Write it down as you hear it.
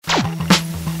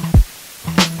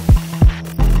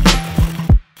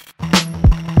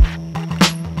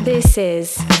This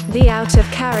is the Out of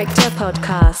Character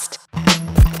podcast.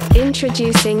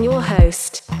 Introducing your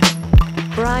host,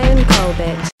 Brian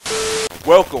Colbert.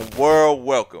 Welcome, world,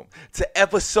 welcome to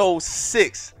episode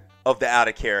 6 of the Out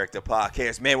of Character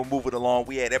podcast. Man, we're moving along.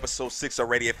 We had episode 6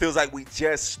 already. It feels like we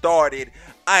just started.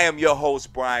 I am your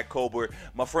host, Brian Colbert.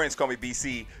 My friends call me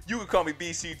BC. You can call me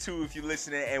BC too if you're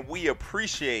listening, and we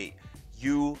appreciate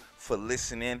you for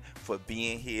listening, for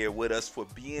being here with us, for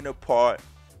being a part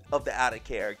of the Out of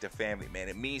Character family, man.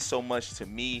 It means so much to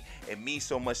me. It means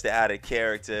so much to Out of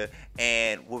Character,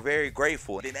 and we're very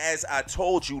grateful. And as I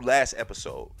told you last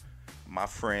episode, my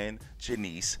friend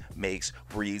Janice makes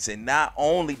reads, and not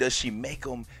only does she make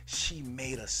them, she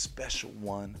made a special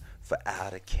one for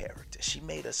Out of Character. She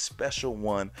made a special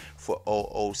one for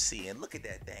OOC, and look at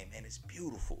that thing, man. It's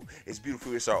beautiful. It's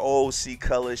beautiful. It's our OOC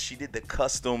colors. She did the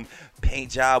custom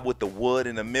paint job with the wood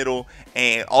in the middle,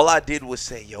 and all I did was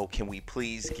say, yo, can we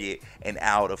please get an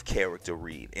Out of Character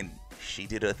read? And she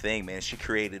did her thing, man. She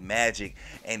created magic,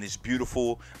 and it's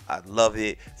beautiful. I love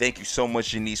it. Thank you so much,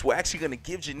 Janice. We're actually going to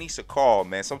give Janice a call,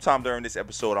 man. Sometime during this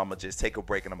episode, I'm going to just take a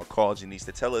break, and I'm going to call Janice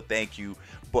to tell her thank you.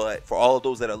 But for all of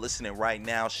those that are listening right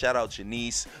now, shout out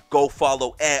Janice. Go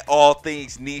follow at All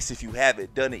Things Niece if you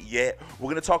haven't done it yet.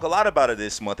 We're going to talk a lot about it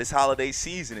this month. It's holiday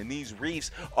season, and these reefs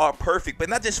are perfect. But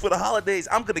not just for the holidays.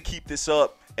 I'm going to keep this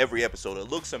up every episode. It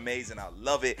looks amazing. I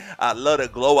love it. I love the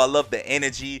glow. I love the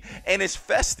energy. And it's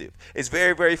festive. It's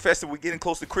very, very festive. We're getting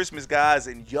close to Christmas, guys,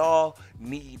 and y'all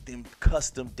need them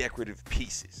custom decorative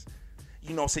pieces. You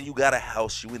know what I'm saying? You got a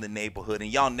house, you in the neighborhood,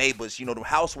 and y'all neighbors, you know, the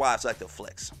housewives like to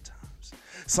flex sometimes.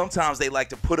 Sometimes they like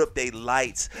to put up their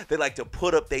lights. They like to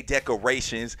put up their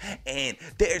decorations. And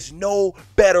there's no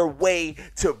better way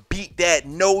to beat that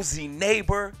nosy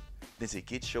neighbor than to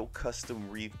get your custom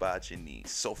wreath by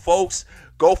Janice. So folks,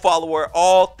 go follow her,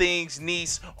 All Things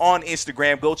Niece, on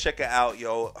Instagram. Go check her out,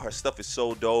 yo. Her stuff is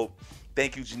so dope.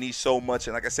 Thank you, Janice, so much.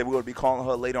 And like I said, we're going to be calling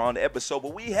her later on the episode.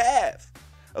 But we have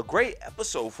a great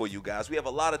episode for you guys. We have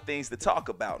a lot of things to talk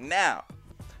about. Now,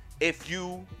 if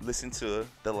you listen to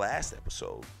the last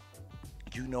episode,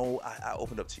 you know I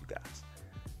opened up to you guys.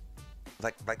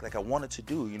 Like I wanted to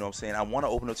do, you know what I'm saying? I want to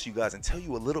open up to you guys and tell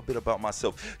you a little bit about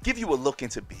myself. Give you a look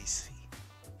into BC.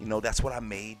 You know, that's what I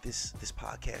made this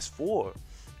podcast for.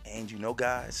 And you know,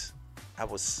 guys, I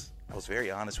was very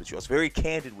honest with you. I was very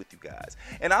candid with you guys.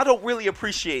 And I don't really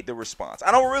appreciate the response.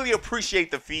 I don't really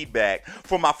appreciate the feedback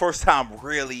for my first time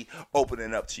really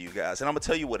opening up to you guys. And I'm going to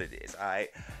tell you what it is, all right?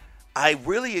 I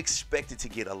really expected to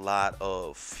get a lot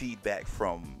of feedback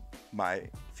from my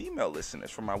female listeners,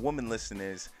 from my women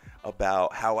listeners,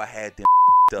 about how I had them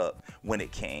up when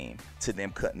it came to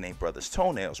them cutting their brother's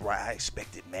toenails, right? I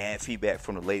expected mad feedback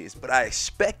from the ladies, but I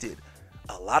expected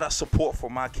a lot of support for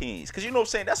my kings. Because you know what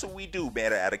I'm saying? That's what we do,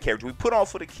 man, Out of Character. We put on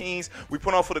for the kings, we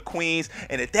put on for the queens,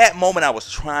 and at that moment I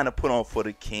was trying to put on for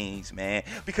the kings, man.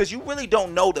 Because you really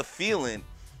don't know the feeling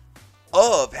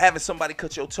of having somebody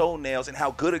cut your toenails and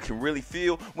how good it can really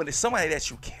feel when it's somebody that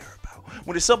you care about.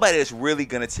 When it's somebody that's really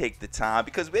going to take the time.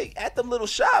 Because at them little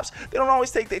shops, they don't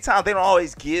always take their time. They don't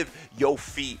always give your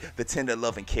feet the tender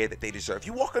love and care that they deserve.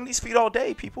 You walk on these feet all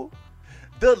day, people.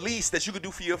 The least that you could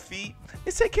do for your feet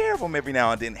is take care of them every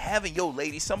now and then. Having your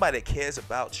lady, somebody that cares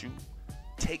about you,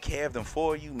 take care of them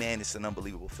for you, man, it's an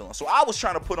unbelievable feeling. So I was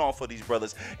trying to put on for these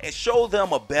brothers and show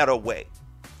them a better way.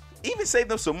 Even save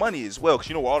them some money as well, because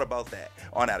you know we're all about that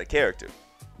on Out of Character.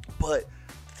 But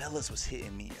fellas was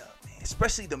hitting me up, man.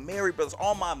 Especially the married brothers.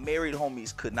 All my married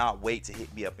homies could not wait to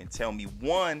hit me up and tell me,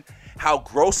 one, how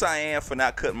gross I am for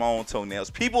not cutting my own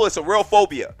toenails. People, it's a real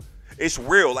phobia. It's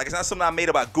real. Like, it's not something I made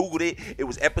up. I Googled it. It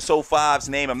was episode 5's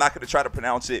name. I'm not going to try to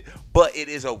pronounce it, but it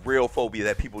is a real phobia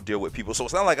that people deal with, people. So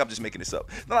it's not like I'm just making this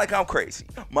up. It's not like I'm crazy.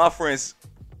 My friends,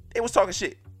 they was talking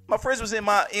shit. My friends was in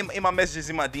my messages,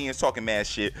 in my DMs, talking mad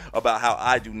shit about how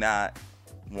I do not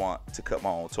want to cut my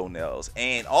own toenails.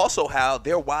 And also how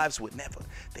their wives would never.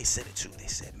 They said it too. They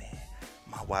said, man,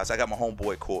 my wives. I got my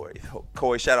homeboy, Corey.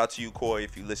 Corey, shout out to you, Corey,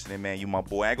 if you listening, man. You my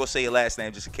boy. I ain't going to say your last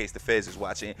name just in case the feds is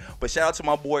watching. But shout out to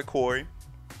my boy, Corey.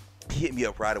 He hit me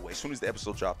up right away. As soon as the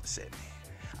episode dropped, he said,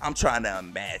 man, I'm trying to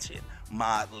imagine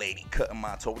my lady cutting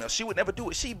my toenails. She would never do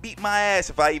it. She beat my ass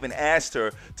if I even asked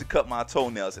her to cut my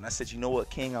toenails. And I said, you know what,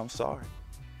 King, I'm sorry.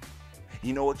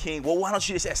 You know what, King? Well, why don't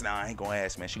you just ask? Nah, I ain't gonna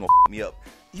ask, man. She gonna f me up.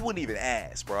 He wouldn't even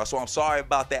ask, bro. So I'm sorry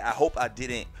about that. I hope I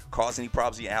didn't cause any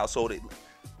problems in your household.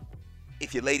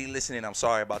 If your lady listening, I'm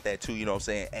sorry about that too. You know what I'm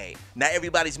saying? Hey, not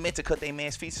everybody's meant to cut their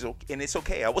man's feet, and it's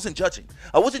okay. I wasn't judging.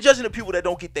 I wasn't judging the people that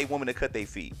don't get their woman to cut their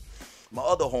feet. My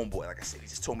other homeboy, like I said, he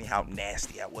just told me how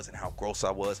nasty I was and how gross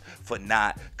I was for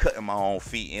not cutting my own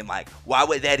feet. And like, why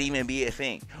would that even be a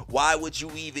thing? Why would you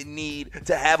even need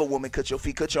to have a woman cut your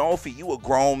feet? Cut your own feet. You a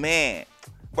grown man.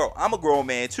 Bro, I'm a grown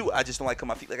man too. I just don't like cutting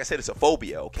my feet. Like I said, it's a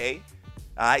phobia, okay?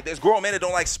 All right, there's grown men that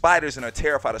don't like spiders and are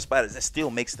terrified of spiders. That still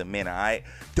makes them men, all right?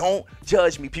 Don't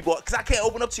judge me, people, because I can't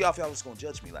open up to y'all if y'all was going to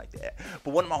judge me like that.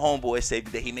 But one of my homeboys said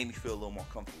that he made me feel a little more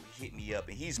comfortable. He hit me up,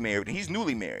 and he's married, and he's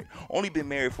newly married. Only been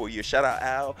married for a year. Shout out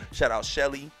Al. Shout out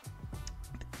Shelly.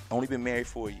 Only been married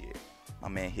for a year. My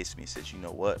man hits me and says, you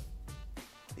know what?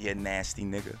 You're a nasty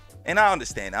nigga. And I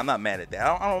understand. I'm not mad at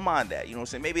that. I don't mind that. You know what I'm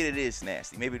saying? Maybe it is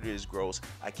nasty. Maybe it is gross.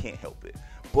 I can't help it.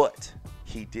 But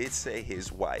he did say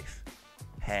his wife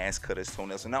has cut his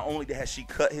toenails, and not only has she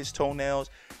cut his toenails,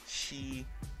 she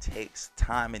takes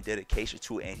time and dedication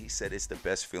to it, and he said it's the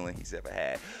best feeling he's ever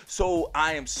had. So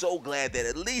I am so glad that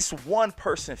at least one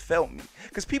person felt me,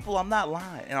 because people, I'm not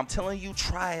lying, and I'm telling you,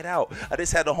 try it out. I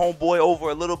just had the homeboy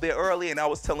over a little bit early, and I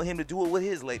was telling him to do it with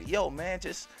his lady. Yo, man,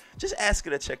 just ask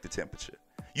her to check the temperature.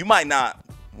 You might not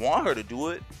want her to do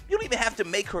it. You don't even have to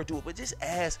make her do it, but just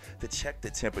ask to check the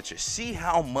temperature. See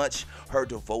how much her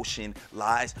devotion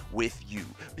lies with you.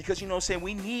 Because you know what I'm saying,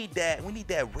 we need that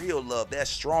real love, that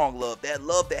strong love, that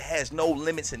love that has no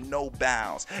limits and no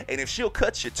bounds. And if she'll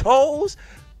cut your toes,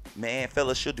 man,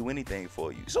 fellas, she'll do anything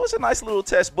for you. So it's a nice little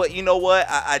test. But you know what?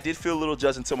 I did feel a little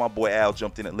judged until my boy Al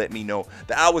jumped in and let me know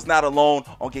that I was not alone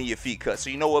on getting your feet cut. So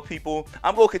you know what, people?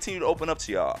 I'm going to continue to open up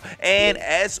to y'all. And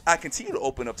as I continue to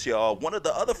open up to y'all, one of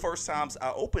the other first times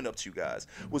I opened up to you guys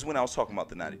was when I was talking about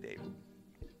the 90-day rule.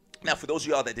 Now, for those of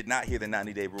y'all that did not hear the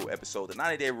 90-day rule episode, the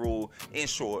 90-day rule, in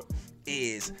short,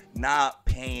 is not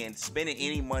spending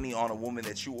any money on a woman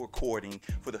that you were courting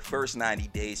for the first 90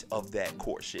 days of that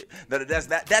courtship. Now,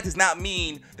 that does not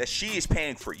mean that she is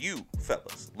paying for you,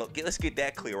 fellas. Look, let's get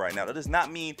that clear right now. That does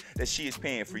not mean that she is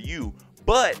paying for you.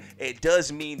 But it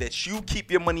does mean that you keep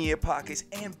your money in your pockets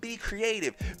and be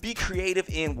creative. Be creative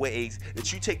in ways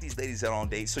that you take these ladies out on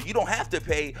dates. So you don't have to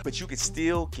pay, but you can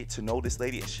still get to know this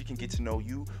lady and she can get to know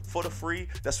you for the free.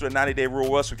 That's what the 90-day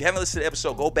rule was. So if you haven't listened to the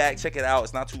episode, go back, check it out.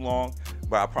 It's not too long,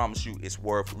 but I promise you it's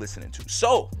worth listening to.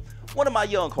 So one of my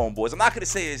young homeboys, I'm not going to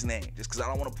say his name just because I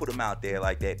don't want to put him out there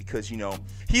like that, because, you know,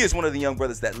 he is one of the young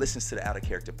brothers that listens to the Out of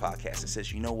Character podcast and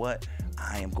says, you know what?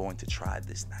 I am going to try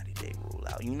this 90-day rule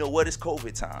out. You know what? It's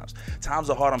COVID times. Times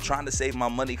are hard. I'm trying to save my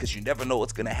money because you never know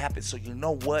what's going to happen. So you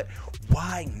know what?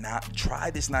 Why not try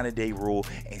this 90-day rule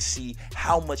and see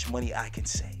how much money I can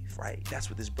save? Right? That's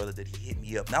what this brother did. He hit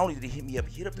me up. Not only did he hit me up,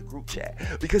 he hit up the group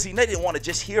chat because he didn't want to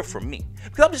just hear from me.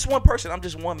 Because I'm just one person. I'm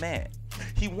just one man.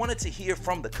 He wanted to hear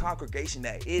from the congregation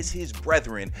that is his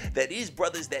brethren, that is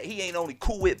brothers that he ain't only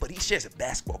cool with, but he shares a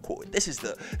basketball court with. This is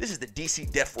the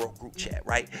DC Death Row group chat,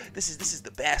 right? This is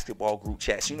the basketball group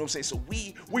chat. So, you know what I'm saying? So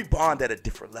we bond at a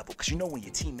different level because you know when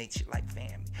your teammates, you're like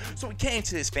family. So he came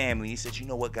to his family. He said, you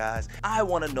know what, guys? I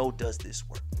want to know, does this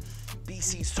work?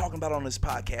 BC's talking about on this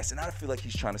podcast, and I feel like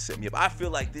he's trying to set me up. I feel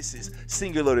like this is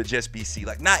singular to just BC.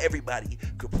 Like, not everybody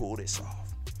could pull this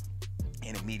off.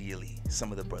 And immediately,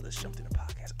 some of the brothers jumped in the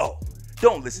podcast. Oh,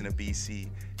 don't listen to BC.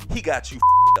 He got you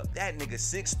up. That nigga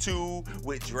 6'2"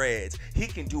 with dreads. He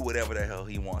can do whatever the hell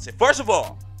he wants. And first of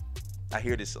all, I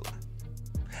hear this a lot.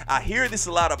 I hear this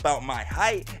a lot about my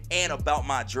height and about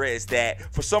my dreads, that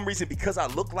for some reason, because I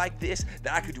look like this,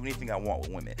 that I could do anything I want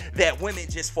with women. That women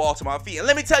just fall to my feet. And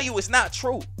let me tell you, it's not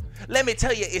true. Let me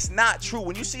tell you, it's not true.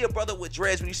 When you see a brother with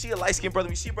dreads, when you see a light-skinned brother,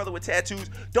 when you see a brother with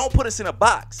tattoos, don't put us in a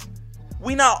box.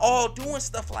 We not all doing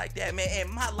stuff like that, man.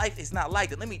 And my life is not like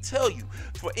that. Let me tell you,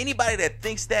 for anybody that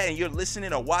thinks that and you're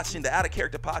listening or watching the Out of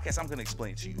Character podcast, I'm going to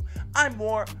explain it to you. I'm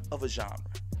more of a genre,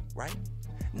 right?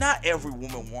 Not every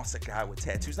woman wants a guy with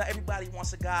tattoos. Not everybody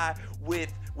wants a guy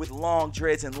with long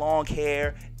dreads and long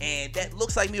hair and that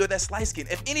looks like me or that's light skin.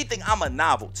 If anything, I'm a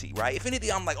novelty, right? If anything,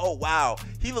 I'm like, oh, wow,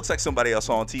 he looks like somebody else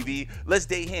on TV. Let's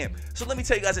date him. So let me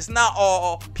tell you guys, it's not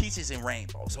all peaches and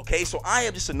rainbows, okay? So I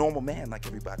am just a normal man like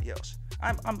everybody else.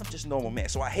 I'm just a normal man.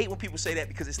 So I hate when people say that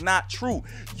because it's not true.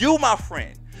 You, my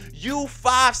friend, you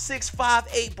 5'6",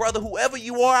 5'8", brother, whoever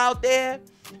you are out there,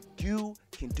 you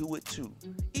can do it too.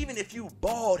 Even if you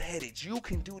bald-headed, you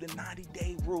can do the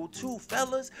 90-day rule too,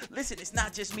 fellas. Listen, it's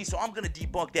not just me, so I'm going to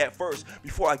debunk that first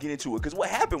before I get into it. Because what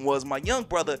happened was my young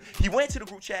brother, he went to the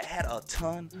group chat, had a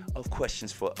ton of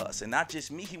questions for us. And not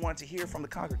just me, he wanted to hear from the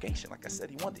congregation. Like I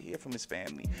said, he wanted to hear from his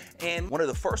family. And one of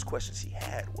the first questions he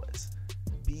had was,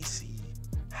 BC,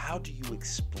 how do you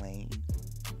explain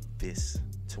this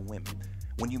to women?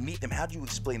 When you meet them, how do you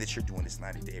explain that you're doing this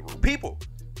 90-day rule?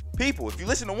 People, if you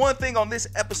listen to one thing on this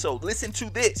episode, listen to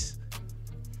this.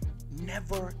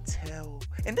 Never tell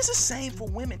And this is same for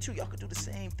women too. Y'all could do the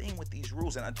same thing with these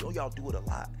rules, and I know y'all do it a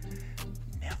lot.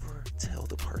 Never tell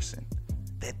the person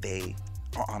that they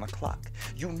are on a clock.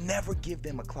 You never give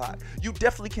them a clock. You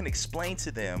definitely can explain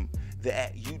to them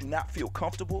that you do not feel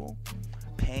comfortable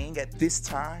paying at this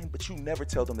time, but you never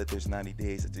tell them that there's 90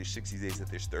 days, that there's 60 days, that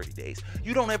there's 30 days.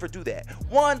 You don't ever do that.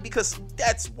 One, because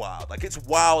that's wild. Like, it's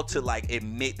wild to like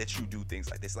admit that you do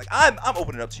things like this. Like, I'm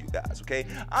opening up to you guys, okay?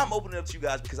 I'm opening up to you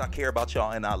guys because I care about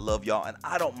y'all and I love y'all, and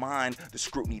I don't mind the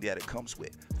scrutiny that it comes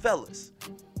with. Fellas,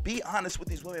 be honest with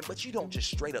these women, but you don't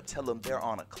just straight up tell them they're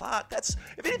on a clock. That's,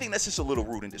 if anything, that's just a little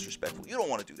rude and disrespectful. You don't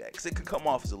want to do that because it could come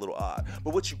off as a little odd.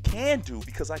 But what you can do,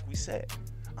 because like we said,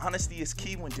 honesty is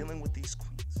key when dealing with these queens.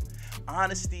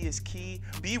 Honesty is key.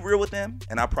 Be real with them,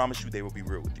 and I promise you they will be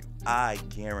real with you. I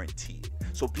guarantee it.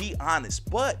 So be honest,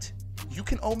 but you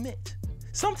can omit.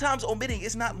 Sometimes omitting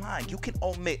is not lying. You can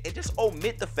omit, and just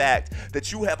omit the fact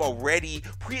that you have already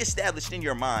pre-established in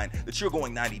your mind that you're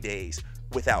going 90 days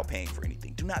without paying for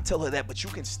anything. Do not tell her that, but you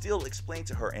can still explain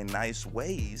to her in nice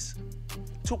ways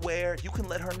to where you can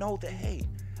let her know that, hey,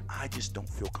 I just don't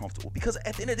feel comfortable. Because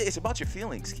at the end of the day, it's about your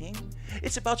feelings, King.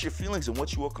 It's about your feelings and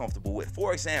what you are comfortable with.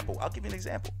 For example, I'll give you an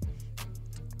example.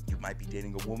 You might be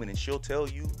dating a woman and she'll tell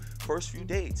you first few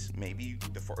dates, maybe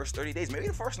the first 30 days, maybe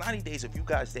the first 90 days of you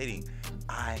guys dating,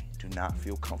 I do not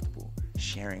feel comfortable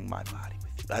sharing my body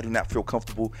with you. I do not feel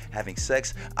comfortable having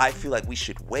sex. I feel like we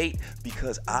should wait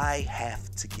because I have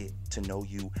to get to know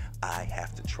you. I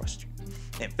have to trust you.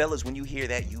 And fellas, when you hear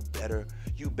that, you better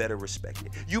respect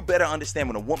it. You better understand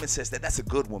when a woman says that, that's a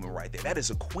good woman right there. That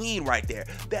is a queen right there.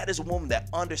 That is a woman that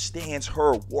understands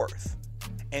her worth.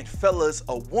 And fellas,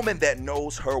 a woman that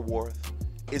knows her worth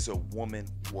is a woman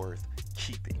worth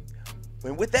keeping.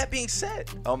 And with that being said,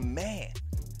 a man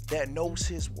that knows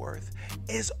his worth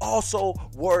is also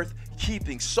worth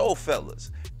keeping. So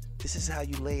fellas, this is how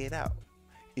you lay it out.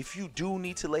 If you do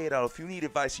need to lay it out, if you need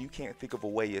advice and you can't think of a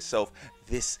way yourself,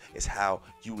 this is how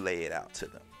you lay it out to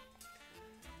them.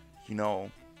 You know,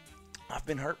 I've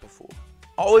been hurt before.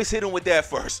 Always hit them with that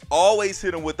first. Always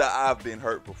hit them with the I've been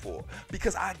hurt before.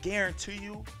 Because I guarantee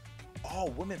you, all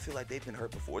women feel like they've been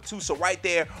hurt before too. So right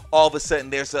there, all of a sudden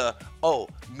there's a, oh,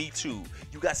 me too.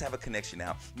 You guys have a connection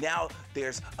now. Now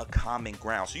there's a common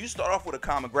ground. So you start off with a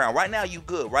common ground. Right now you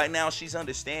good. Right now she's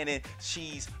understanding.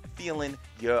 She's feeling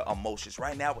your emotions.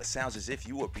 Right now it sounds as if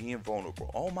you are being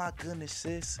vulnerable. Oh my goodness,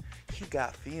 sis, he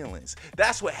got feelings.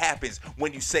 That's what happens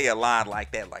when you say a line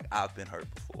like that, like I've been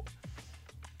hurt before.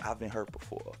 I've been hurt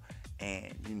before.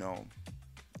 And you know,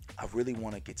 I really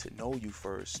want to get to know you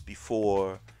first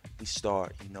before we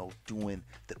start, you know, doing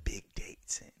the big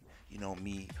dates and, you know,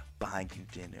 me buying you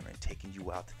dinner and taking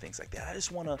you out to things like that. I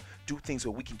just want to do things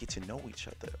where we can get to know each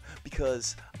other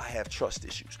because I have trust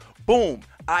issues. Boom,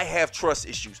 I have trust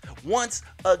issues. Once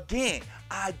again,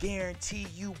 I guarantee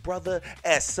you, brother,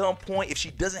 at some point, if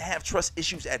she doesn't have trust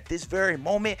issues at this very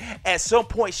moment, at some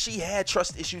point she had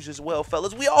trust issues as well,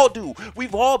 fellas. We all do.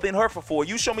 We've all been hurt before.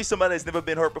 You show me somebody that's never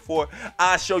been hurt before,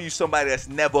 I show you somebody that's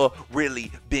never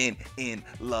really been in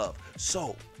love.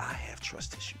 So I have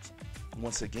trust issues.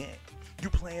 Once again, you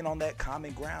playing on that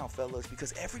common ground, fellas,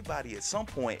 because everybody at some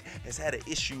point has had an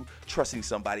issue trusting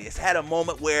somebody. Has had a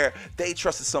moment where they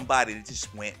trusted somebody that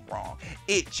just went wrong.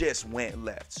 It just went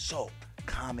left. So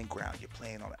common ground, you're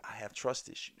playing on it. I have trust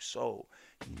issues. So,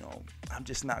 you know, I'm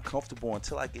just not comfortable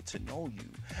until I get to know you.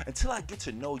 Until I get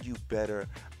to know you better,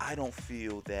 I don't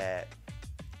feel that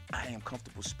I am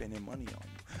comfortable spending money on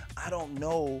you. I don't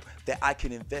know that I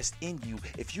can invest in you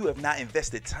if you have not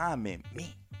invested time in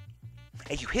me.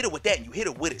 And you hit her with that, and you hit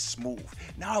her with it smooth.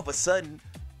 Now all of a sudden,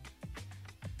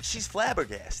 she's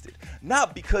flabbergasted.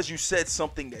 Not because you said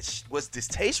something that was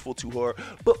distasteful to her,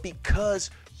 but because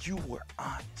you were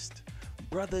honest.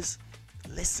 Brothers,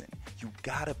 listen, you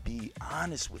gotta be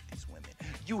honest with these women.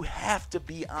 You have to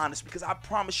be honest, because I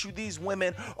promise you these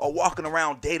women are walking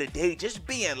around day to day just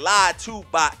being lied to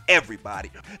by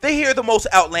everybody. They hear the most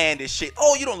outlandish shit.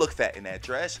 Oh, you don't look fat in that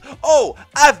dress. Oh,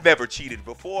 I've never cheated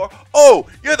before. Oh,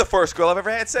 you're the first girl I've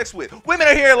ever had sex with. Women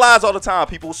are hearing lies all the time,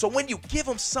 people. So when you give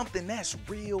them something that's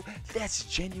real, that's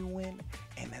genuine,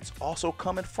 and that's also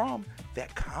coming from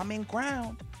that common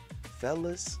ground,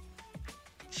 fellas,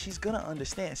 she's gonna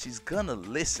understand. She's gonna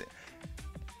listen.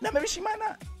 Now, maybe she might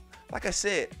not. Like I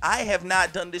said, I have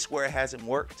not done this where it hasn't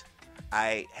worked.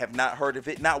 I have not heard of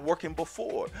it not working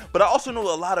before. But I also know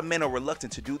a lot of men are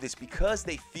reluctant to do this because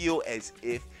they feel as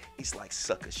if it's like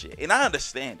sucker shit. And I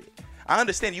understand it. I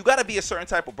understand you got to be a certain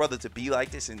type of brother to be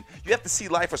like this, and you have to see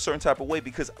life a certain type of way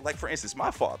because, like, for instance,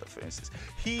 my father, for instance,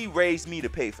 he raised me to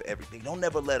pay for everything. Don't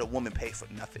never let a woman pay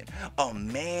for nothing. A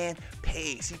man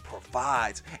pays, he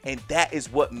provides, and that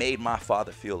is what made my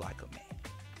father feel like a man.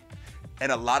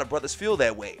 And a lot of brothers feel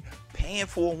that way. Paying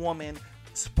for a woman,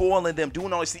 spoiling them,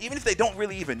 doing all this, even if they don't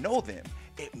really even know them,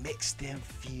 it makes them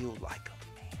feel like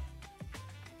a man.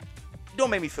 Don't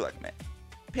make me feel like a man.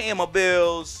 Paying my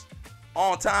bills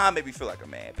on time make me feel like a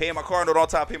man. Paying my car note on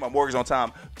time, paying my mortgage on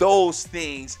time, those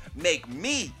things make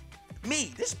me,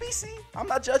 this BC, I'm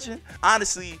not judging.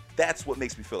 Honestly, that's what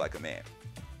makes me feel like a man.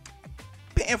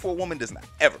 Paying for a woman does not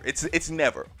ever. It's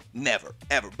never,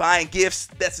 ever. Buying gifts,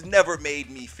 that's never made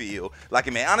me feel like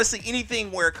a man. Honestly,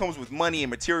 anything where it comes with money and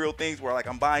material things where like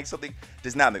I'm buying something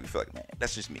does not make me feel like a man.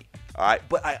 That's just me. All right.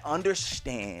 But I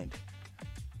understand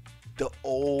the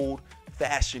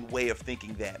old-fashioned way of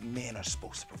thinking that men are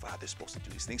supposed to provide, they're supposed to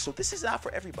do these things. So this is not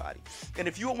for everybody. And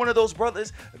if you're one of those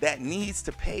brothers that needs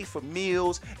to pay for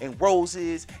meals and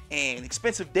roses and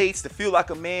expensive dates to feel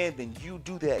like a man, then you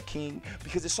do that, king,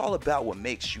 because it's all about what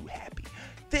makes you happy.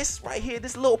 This right here,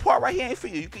 this little part right here ain't for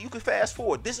you. You can fast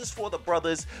forward. This is for the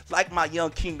brothers like my young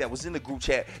king that was in the group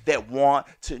chat that want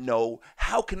to know,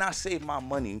 how can I save my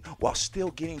money while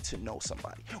still getting to know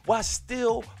somebody, while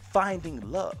still finding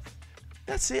love?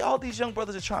 That's it. All these young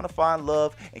brothers are trying to find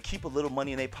love and keep a little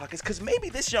money in their pockets, because maybe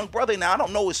this young brother, now I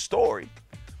don't know his story,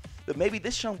 but maybe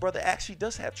this young brother actually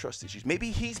does have trust issues.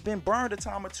 Maybe he's been burned a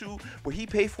time or two where he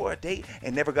paid for a date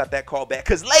and never got that call back.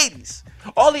 Because ladies,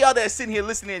 all of y'all that are sitting here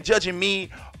listening and judging me,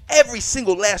 every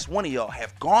single last one of y'all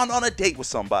have gone on a date with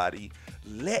somebody,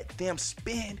 let them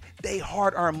spend their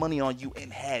hard-earned money on you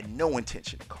and had no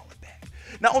intention of calling back.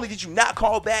 Not only did you not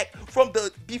call back,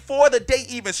 before the date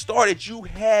even started, you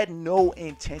had no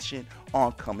intention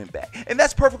on coming back. And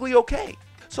that's perfectly okay.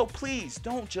 So please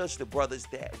don't judge the brothers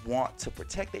that want to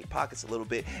protect their pockets a little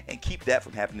bit and keep that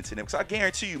from happening to them. Because I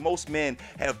guarantee you most men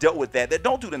have dealt with that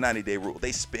don't do the 90-day rule.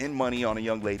 They spend money on a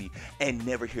young lady and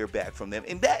never hear back from them.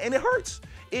 And it hurts.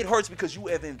 It hurts because you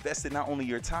have invested not only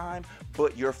your time,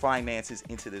 but your finances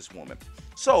into this woman.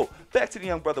 So back to the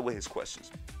young brother with his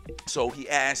questions. So he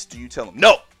asked, do you tell them?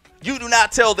 No, you do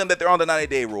not tell them that they're on the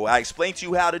 90-day rule. I explained to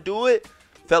you how to do it.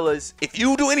 Fellas, if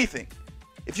you do anything,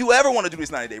 if you ever want to do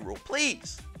this 90-day rule,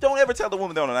 please don't ever tell the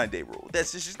woman they're on a 90-day rule.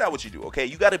 That's just not what you do, okay?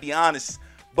 You got to be honest,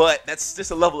 but that's just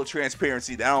a level of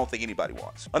transparency that I don't think anybody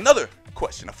wants. Another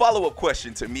question, a follow-up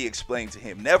question to me explaining to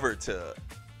him never to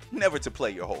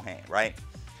play your whole hand, right?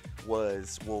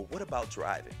 Was, well, what about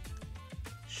driving?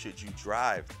 Should you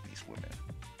drive these women?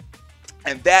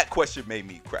 And that question made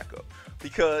me crack up,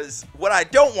 because what I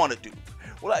don't want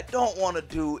to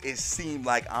do is seem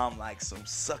like I'm like some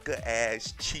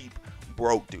sucker-ass, cheap,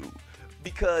 broke dude.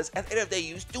 Because at the end of the day,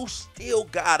 you do still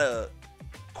gotta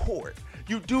court.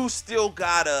 You do still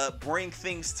gotta bring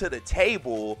things to the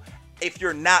table if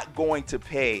you're not going to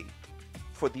pay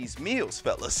for these meals,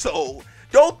 fellas. So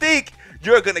don't think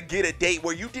you're gonna get a date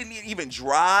where you didn't even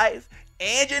drive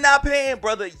and you're not paying,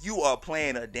 brother. You are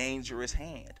playing a dangerous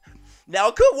hand. Now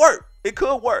it could work. It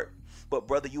could work. But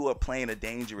brother, you are playing a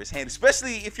dangerous hand,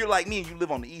 especially if you're like me and you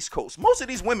live on the East Coast. Most of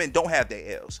these women don't have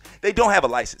their L's. They don't have a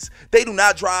license. They do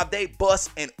not drive. They bus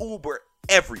and Uber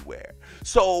everywhere.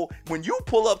 So when you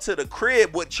pull up to the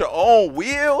crib with your own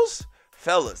wheels,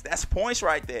 fellas, that's points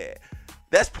right there.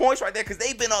 That's points right there, because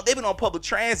they've been on public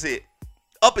transit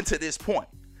up until this point.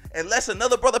 Unless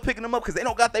another brother picking them up because they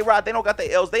don't got their ride, they don't got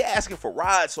their L's, they asking for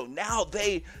rides. So now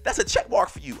that's a check mark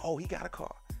for you. Oh, he got a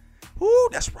car. Woo,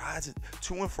 that's rides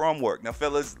to and from work. Now,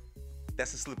 fellas,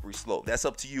 that's a slippery slope. That's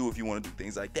up to you if you want to do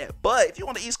things like that. But if you're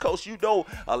on the East Coast, you know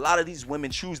a lot of these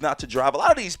women choose not to drive. A lot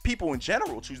of these people in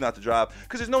general choose not to drive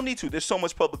because there's no need to. There's so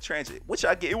much public transit, which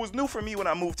I get. It was new for me when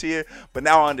I moved here, but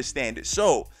now I understand it.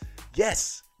 So,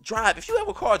 yes, drive. If you have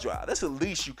a car, drive. That's the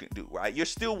least you can do, right? You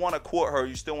still want to court her.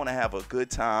 You still want to have a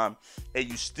good time, and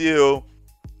you still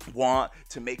want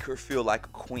to make her feel like a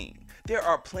queen. There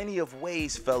are plenty of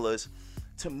ways, fellas,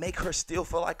 to make her still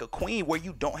feel like a queen where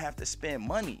you don't have to spend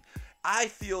money. I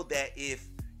feel that if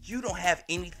you don't have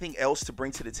anything else to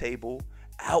bring to the table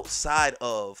outside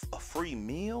of a free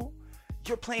meal,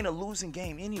 you're playing a losing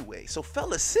game anyway. So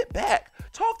fellas, sit back,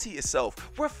 talk to yourself,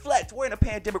 reflect. We're in a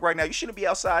pandemic right now. You shouldn't be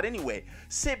outside anyway.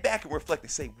 Sit back and reflect and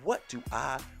say, what do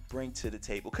I bring to the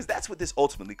table? Because that's what this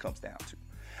ultimately comes down to.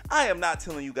 I am not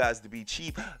telling you guys to be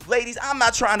cheap. Ladies, I'm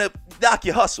not trying to knock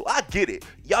your hustle. I get it.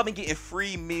 Y'all been getting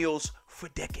free meals for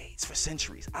decades, for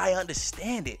centuries. I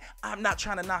understand it. I'm not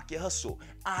trying to knock your hustle.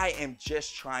 I am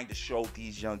just trying to show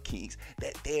these young kings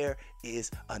that there is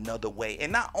another way.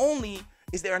 And not only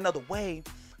is there another way,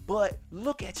 But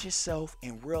look at yourself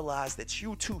and realize that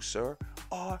you too, sir,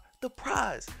 are the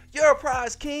prize. You're a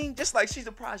prize, king. Just like she's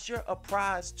a prize, you're a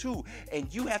prize too.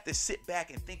 And you have to sit back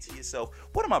and think to yourself,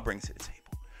 what am I bringing to the table?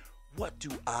 What do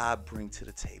I bring to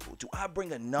the table? Do I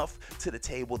bring enough to the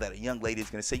table that a young lady is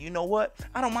going to say, you know what?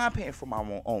 I don't mind paying for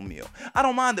my own meal. I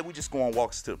don't mind that we just go on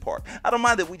walks to the park. I don't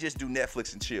mind that we just do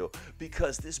Netflix and chill,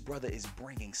 because this brother is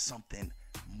bringing something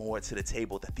more to the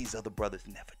table that these other brothers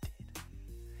never did.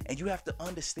 And you have to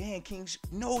understand, kings,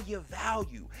 know your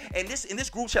value. And in this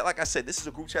group chat, like I said, this is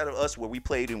a group chat of us where we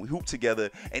played and we hooped together,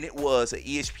 and it was an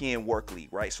ESPN work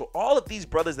league, right? So all of these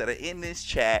brothers that are in this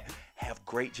chat have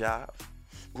great jobs,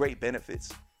 great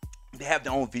benefits. They have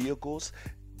their own vehicles.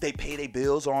 They pay their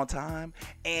bills on time.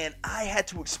 And I had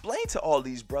to explain to all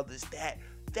these brothers that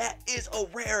is a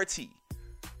rarity.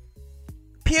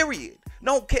 Period.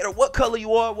 No matter what color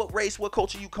you are, what race, what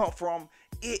culture you come from,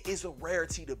 it is a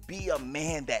rarity to be a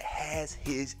man that has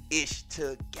his ish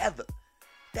together.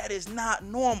 That is not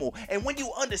normal. And when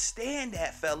you understand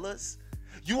that, fellas,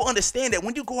 you understand that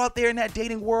when you go out there in that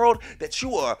dating world, that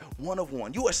you are one of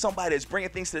one. You are somebody that's bringing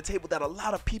things to the table that a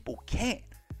lot of people can't.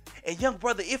 And young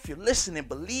brother, if you're listening,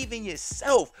 believe in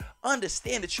yourself.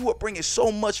 Understand that you are bringing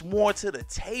so much more to the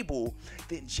table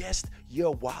than just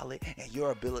your wallet and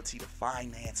your ability to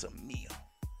finance a meal.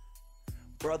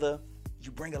 Brother, you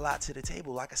bring a lot to the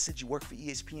table. Like I said, you work for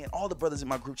ESPN. All the brothers in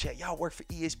my group chat, y'all work for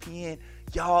ESPN.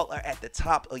 Y'all are at the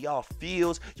top of y'all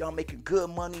fields. Y'all making good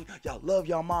money. Y'all love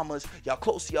y'all mamas. Y'all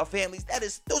close to y'all families.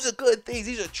 Those are good things.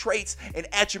 These are traits and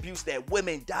attributes that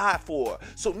women die for.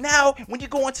 So now, when you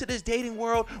go into this dating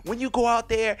world, when you go out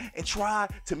there and try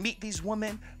to meet these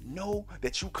women, know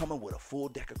that you coming with a full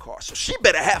deck of cards. So she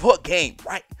better have her game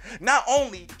right. Not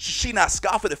only should she not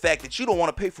scoff at the fact that you don't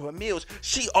want to pay for her meals,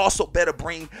 she also better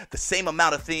bring the same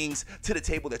amount of things to the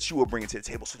table that you are bringing to the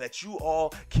table, so that you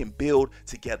all can build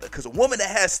together. Because a woman that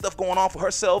has stuff going on for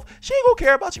herself, she ain't gonna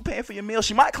care about you paying for your meal.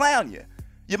 She might clown you.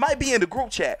 You might be in the group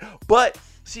chat, but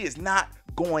she is not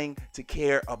going to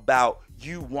care about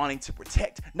you wanting to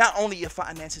protect not only your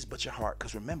finances, but your heart.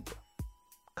 Because remember,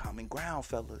 common ground,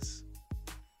 fellas.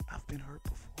 I've been hurt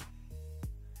before.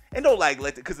 And don't let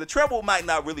it, because the treble might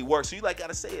not really work. So you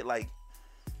gotta say it like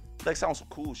sound some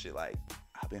cool shit. Like,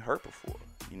 I've been hurt before,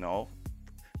 you know?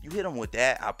 You hit him with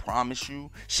that, I promise you,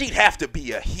 she'd have to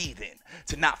be a heathen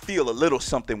to not feel a little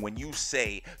something when you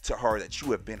say to her that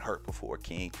you have been hurt before,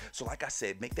 king. So like I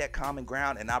said, make that common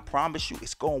ground, and I promise you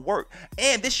it's gonna work.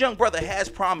 And this young brother has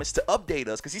promised to update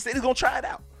us, because he said he's gonna try it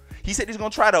out. He said he's gonna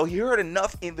try it out. He heard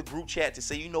enough in the group chat to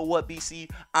say, you know what,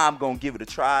 BC, I'm gonna give it a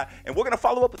try. And we're gonna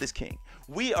follow up with this king.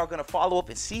 We are gonna follow up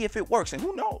and see if it works. And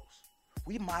who knows?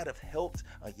 We might have helped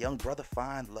a young brother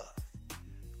find love.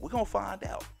 We're gonna find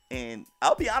out. And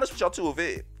I'll be honest with y'all too, if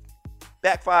it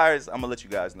backfires, I'm gonna let you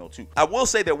guys know too. I will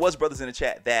say there was brothers in the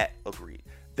chat that agreed.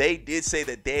 They did say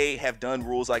that they have done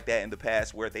rules like that in the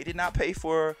past where they did not pay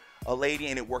for a lady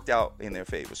and it worked out in their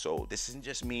favor. So this isn't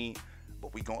just me,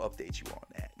 but we gonna update you on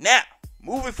that. Now,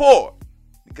 moving forward,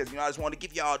 because, I just want to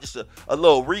give y'all just a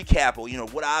little recap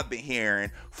of, what I've been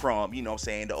hearing from, the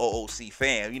OOC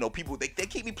fam. People, they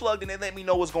keep me plugged and they let me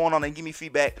know what's going on and give me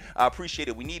feedback. I appreciate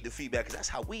it. We need the feedback because that's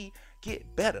how we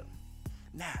get better.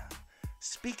 Now,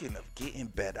 speaking of getting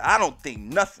better, I don't think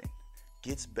nothing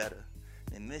gets better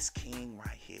than this king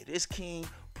right here. This king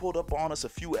pulled up on us a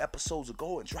few episodes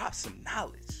ago and dropped some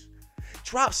knowledge.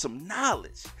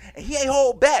 And he ain't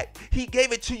hold back. He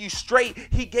gave it to you straight.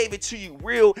 He gave it to you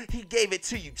real. He gave it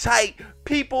to you tight.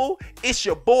 People, it's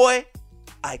your boy,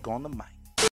 Ike on the mic.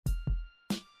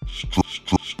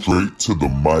 Straight to the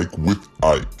mic with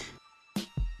Ike.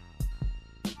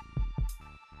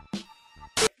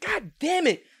 God damn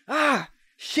it.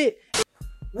 Shit.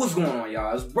 What's going on,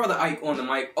 y'all? It's Brother Ike on the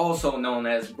mic, also known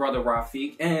as Brother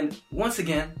Rafiq. And once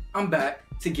again, I'm back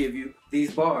to give you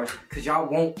these bars, because y'all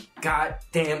won't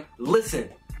goddamn listen.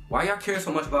 Why y'all care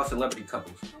so much about celebrity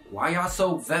couples? Why y'all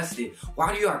so vested?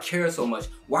 Why do y'all care so much?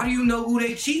 Why do you know who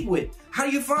they cheat with? How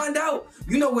do you find out?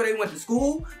 You know where they went to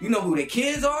school? You know who their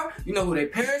kids are? You know who their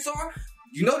parents are?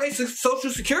 You know their social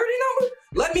security number?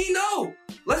 Let me know.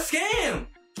 Let's scam.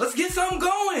 Let's get something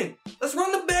going. Let's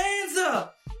run the bands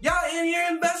up. Y'all in here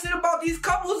invested about these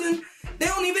couples and they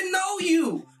don't even know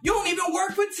you. You don't even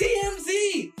work for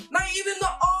TMZ. Not even the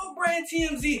all-brand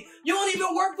TMZ. You don't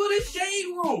even work for the Shade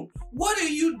Room. What are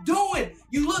you doing?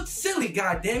 You look silly,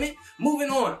 goddammit. Moving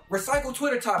on. Recycle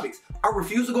Twitter topics. I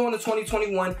refuse to go into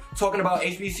 2021 talking about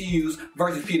HBCUs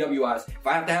versus PWIs. If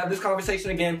I have to have this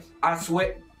conversation again, I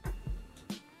swear.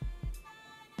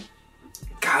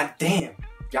 God damn.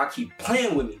 Y'all keep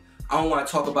playing with me. I don't want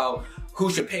to talk about who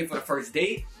should pay for the first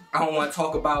date. I don't want to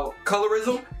talk about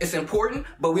colorism. It's important,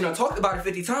 but we done talked about it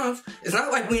 50 times. It's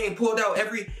not like we ain't pulled out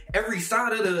every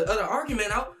side of the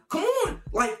argument out. Come on,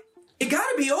 like, it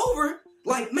gotta be over.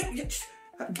 Like,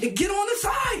 get on the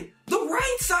side, the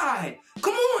right side.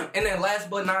 Come on. And then last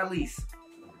but not least,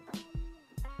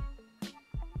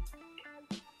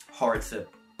 hard sip.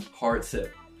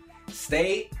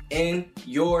 Stay in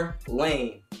your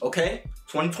lane, okay?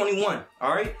 2021,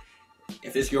 all right?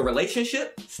 If it's your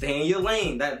relationship, stay in your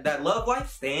lane. That love life,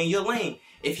 stay in your lane.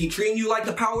 If he treating you like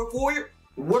the power forward,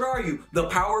 what are you? The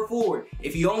power forward.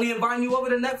 If he only inviting you over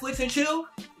to Netflix and chill,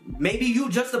 maybe you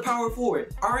just the power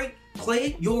forward, all right?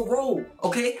 Play your role,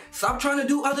 okay? Stop trying to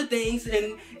do other things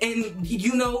and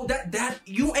you know that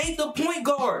you ain't the point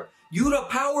guard. You the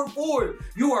power forward.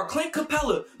 You are Clint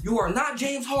Capella. You are not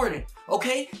James Harden,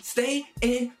 okay? Stay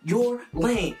in your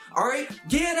lane, all right?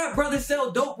 Yeah, that brother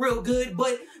sell dope real good,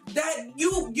 but that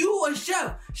you a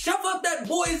chef. Chef up that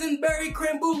boysenberry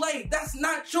creme brulee. That's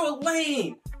not your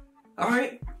lane, all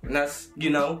right? And that's,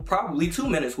 probably 2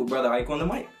 minutes with Brother Ike on the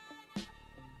mic.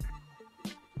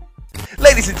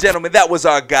 Ladies and gentlemen, that was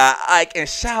our guy Ike, and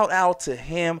shout out to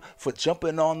him for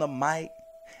jumping on the mic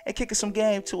and kicking some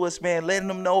game to us, man, letting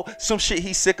them know some shit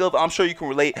he's sick of. I'm sure you can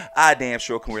relate. I damn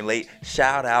sure can relate.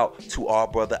 Shout out to our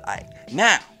brother Ike.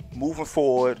 Now, moving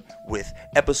forward with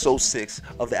episode 6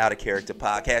 of the Out of Character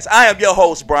podcast. I am your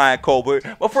host, Brian Colbert.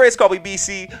 My friends call me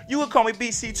BC. You can call me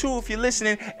BC too if you're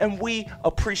listening, and we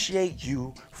appreciate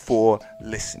you for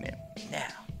listening. Now,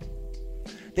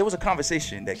 there was a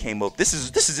conversation that came up. This is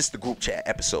just the group chat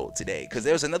episode today, because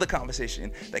there was another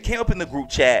conversation that came up in the group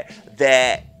chat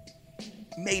that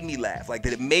made me laugh. Like,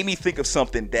 that it made me think of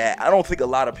something that I don't think a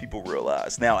lot of people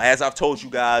realize. Now, as I've told you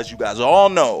guys all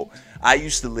know, I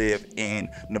used to live in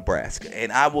Nebraska,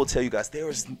 and I will tell you guys, there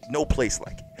is no place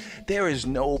like it. There is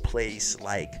no place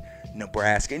like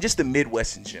Nebraska and just the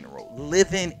Midwest in general.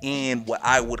 Living in what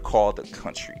I would call the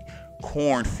country.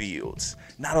 Cornfields,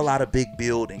 not a lot of big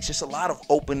buildings, just a lot of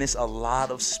openness, a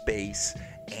lot of space,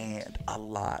 and a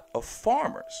lot of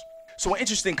farmers. So an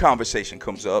interesting conversation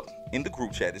comes up in the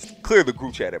group chat. It's clear the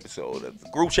group chat episode. The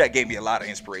group chat gave me a lot of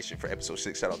inspiration for episode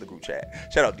 6. Shout out the group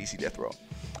chat. Shout out DC Death Row.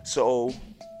 So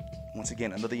once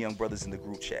again, another young brother's in the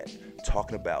group chat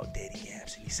talking about dating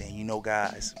apps. And he's saying,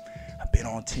 guys, I've been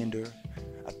on Tinder,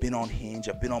 I've been on Hinge,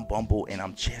 I've been on Bumble, and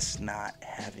I'm just not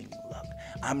having luck.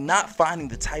 I'm not finding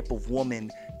the type of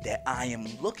woman that I am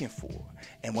looking for.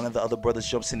 And one of the other brothers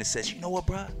jumps in and says, you know what,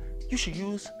 bro? You should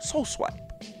use Soul Swipe.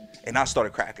 And I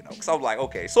started cracking up because I was like,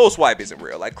 okay, Soul Swipe isn't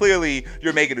real. Like, clearly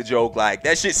you're making a joke. Like,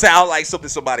 that shit sound like something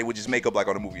somebody would just make up like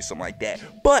on a movie or something like that.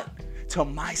 But to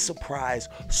my surprise,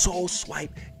 Soul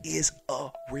Swipe is a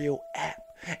real app.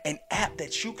 An app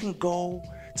that you can go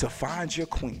to find your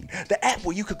queen. The app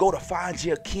where you could go to find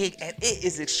your king, and it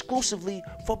is exclusively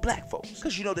for black folks.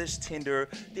 Because there's Tinder,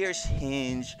 there's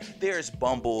Hinge, there's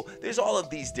Bumble, there's all of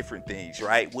these different things,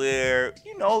 right? Where,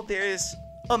 there's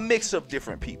a mix of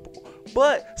different people.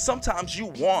 But sometimes you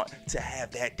want to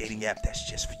have that dating app that's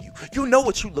just for you. You know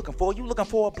what you're looking for. You're looking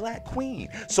for a black queen.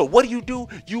 So what do?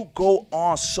 You go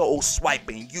on Soul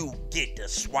Swiping. You get to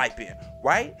swiping,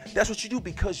 right? That's what you do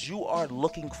because you are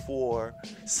looking for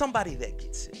somebody that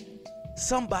gets it.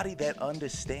 Somebody that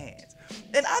understands.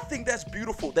 And I think that's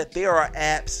beautiful that there are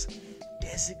apps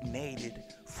designated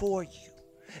for you.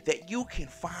 That you can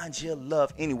find your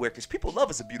love anywhere, because people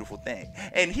love is a beautiful thing.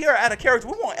 And here at Out of Character,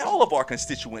 we want all of our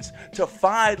constituents to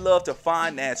find love, to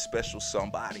find that special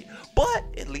somebody. But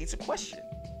it leads to a question.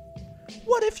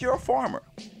 What if you're a farmer?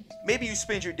 Maybe you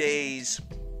spend your days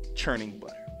churning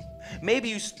butter. Maybe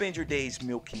you spend your days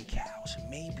milking cows.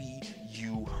 Maybe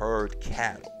you herd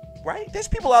cattle. Right? There's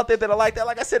people out there that are like that.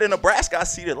 Like I said, in Nebraska, I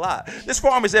see it a lot. There's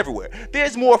farmers everywhere.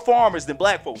 There's more farmers than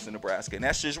black folks in Nebraska, and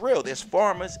that's just real. There's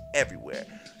farmers everywhere.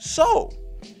 So,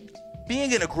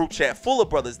 being in a group chat full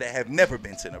of brothers that have never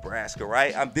been to Nebraska,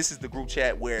 right? This is the group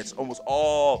chat where it's almost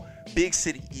all big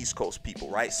city East Coast people,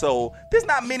 right? So there's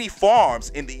not many farms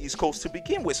in the East Coast to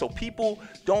begin with. So people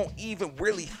don't even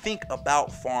really think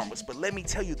about farmers. But let me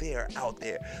tell you, they are out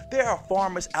there. There are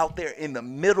farmers out there in the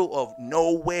middle of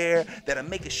nowhere that are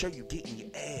making sure you're getting your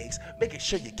eggs, making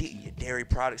sure you're getting your dairy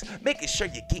products, making sure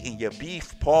you're getting your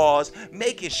beef paws,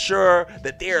 making sure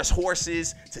that there's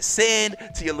horses to send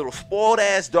to your little spoiled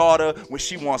ass daughter when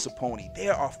she wants a pony.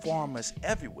 There are farmers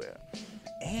everywhere.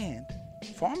 And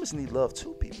farmers need love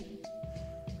too, people.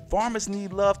 Farmers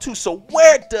need love too. So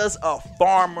where does a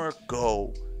farmer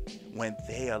go when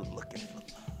they are looking for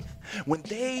love? When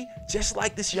they, just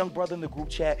like this young brother in the group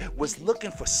chat, was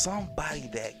looking for somebody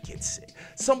that gets it.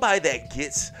 Somebody that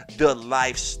gets the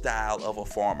lifestyle of a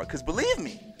farmer. Because believe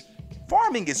me,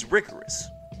 farming is rigorous.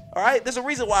 All right, there's a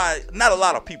reason why not a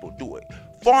lot of people do it.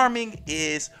 Farming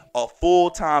is a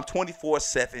full-time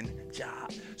 24/7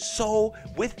 job. So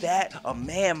with that, a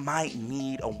man might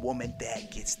need a woman that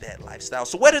gets that lifestyle.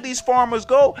 So where do these farmers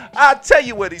go? I'll tell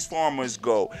you where these farmers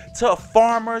go. To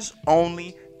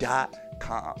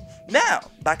farmersonly.com. Now,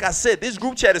 like I said, this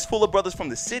group chat is full of brothers from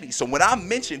the city. So when I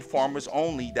mentioned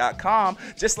farmersonly.com,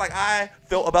 just like I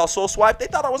felt about Soul Swipe, they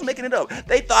thought I was making it up.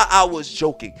 They thought I was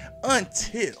joking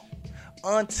until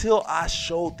I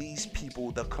showed these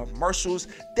people the commercials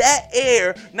that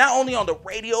air not only on the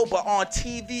radio but on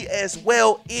TV as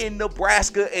well in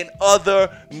Nebraska and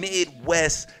other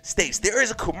Midwest states. There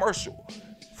is a commercial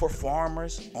for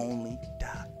farmersonly.com.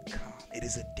 It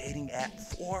is a dating app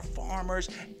for farmers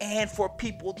and for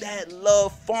people that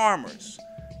love farmers.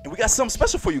 And we got something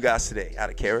special for you guys today, Out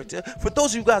of Character. For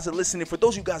those of you guys that are listening, for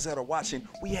those of you guys that are watching,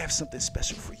 we have something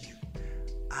special for you.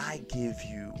 I give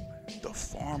you the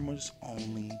Farmers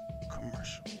Only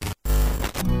commercial.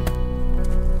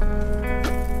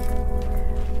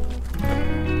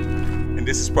 And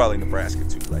this is probably Nebraska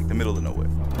too, like the middle of nowhere.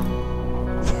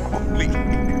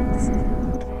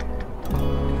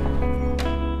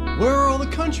 Where are all the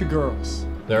country girls?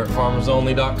 They're at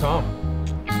farmersonly.com.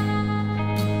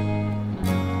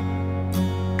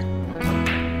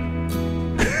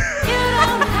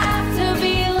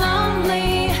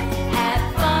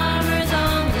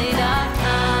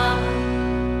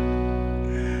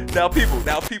 Now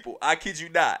people, I kid you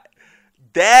not.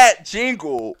 That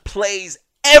jingle plays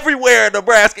everywhere in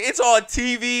Nebraska. It's on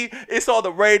TV. It's on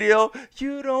the radio.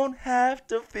 You don't have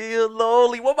to feel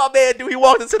lonely. What my man do? He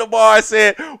walked into the bar and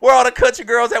said, where are all the country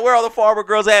girls at? Where are all the farmer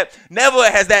girls at? Never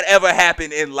has that ever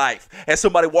happened in life. Has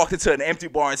somebody walked into an empty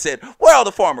bar and said, where are all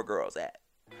the farmer girls at?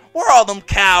 Where are all them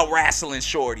cow wrestling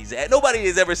shorties at? Nobody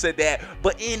has ever said that.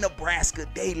 But in Nebraska,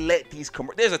 they let these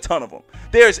there's a ton of them.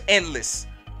 There's endless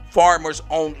farmers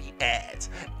only ads.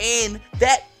 And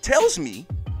that tells me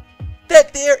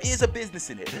that there is a business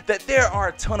in it. That there are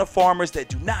a ton of farmers that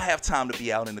do not have time to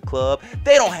be out in the club.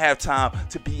 They don't have time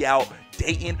to be out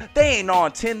dating. They ain't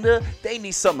on Tinder. They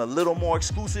need something a little more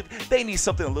exclusive. They need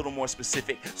something a little more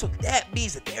specific. So that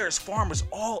means that there's farmers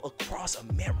all across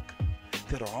America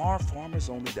that are on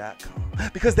farmersonly.com.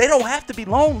 Because they don't have to be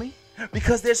lonely.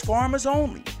 Because there's farmers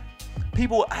only.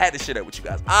 People, I had to share that with you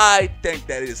guys. I think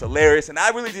that is hilarious, and I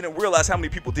really didn't realize how many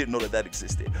people didn't know that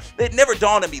existed. It never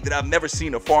dawned on me that I've never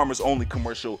seen a farmers-only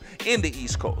commercial in the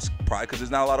East Coast. Probably because there's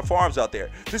not a lot of farms out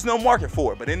there. There's no market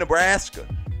for it, but in Nebraska,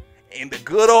 in the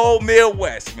good old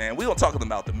Midwest, man, we don't talk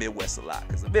about the Midwest a lot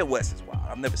because the Midwest is wild.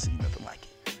 I've never seen nothing like it.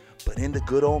 But in the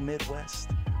good old Midwest,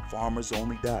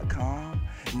 farmersonly.com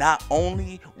not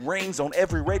only rings on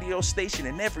every radio station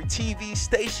and every TV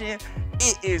station,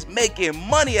 it is making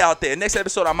money out there. Next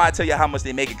episode, I might tell you how much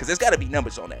they make it because there's got to be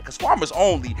numbers on that because Farmers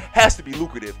Only has to be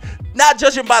lucrative. Not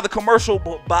judging by the commercial,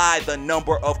 but by the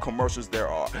number of commercials there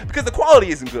are. Because the quality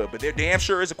isn't good, but there damn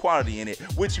sure is a quality in it,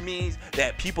 which means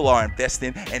that people are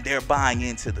investing and they're buying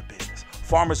into the business.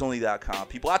 FarmersOnly.com,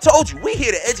 people. I told you, we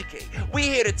here to educate. We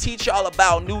here to teach y'all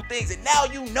about new things. And now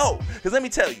you know. Because let me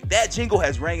tell you, that jingle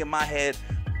has rang in my head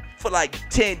for like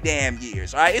 10 damn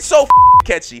years. All right, it's so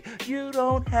catchy. You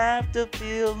don't have to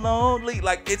feel lonely.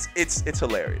 Like it's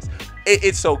hilarious.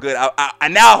 It's so good. I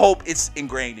now hope it's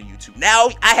ingrained in you too. Now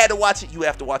I had to watch it. You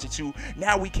have to watch it too.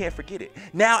 Now we can't forget it.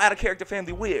 Now Out of Character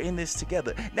family, we're in this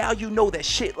together. Now you know that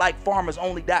shit like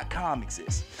FarmersOnly.com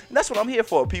exists. And that's what I'm here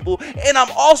for, people. And I'm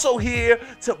also here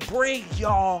to bring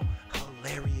y'all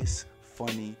hilarious,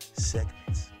 funny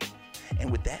segments.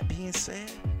 And with that being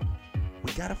said,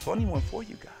 we got a funny one for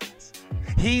you guys.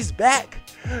 He's back.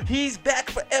 He's back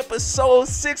for episode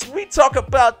 6. We talk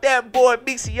about that boy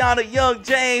Meeksiana Young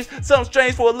James. Something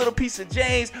strange for a little piece of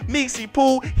James. Meeksy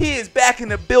Pooh. He is back in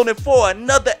the building for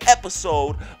another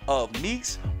episode of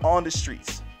Meeks on the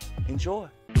Streets. Enjoy.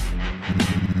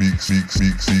 Meeks.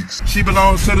 She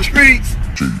belongs to the streets.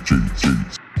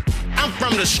 I'm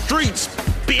from the streets,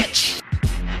 bitch.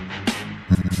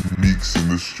 Meeks in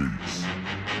the streets.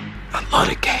 I love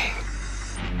the game.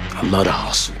 I love the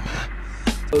hustle, man.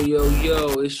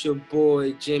 Yo, it's your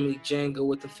boy Jimmy Django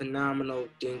with the phenomenal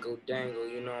Dingo Dangle,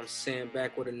 you know what I'm saying?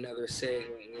 Back with another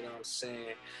segment, you know what I'm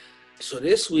saying? So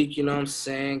this week, you know what I'm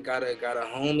saying, got a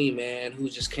homie, man, who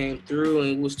just came through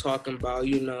and was talking about,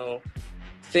 you know,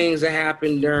 things that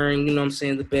happened during, you know what I'm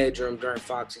saying, the bedroom during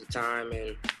Foxy time.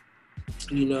 And,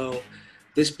 you know,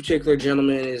 this particular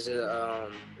gentleman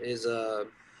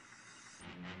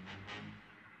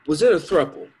was in a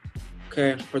throuple.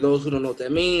 Okay, for those who don't know what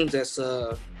that means, that's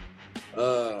a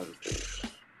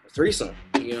threesome,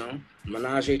 you know,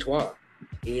 menage a trois,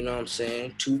 you know what I'm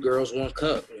saying? 2 girls, 1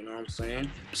 cup, you know what what I'm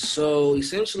saying? So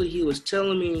essentially he was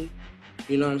telling me,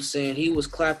 you know what I'm saying, he was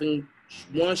clapping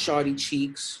one shawty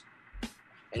cheeks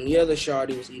and the other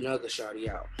shawty was eating other shawty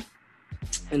out.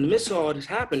 In the midst of all this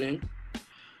happening,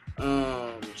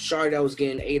 shawty that was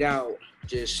getting ate out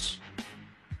just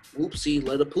whoopsie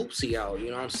let a poopsie out,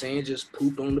 you know what I'm saying? Just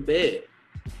pooped on the bed.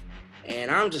 And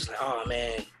I'm just like, oh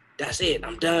man, that's it,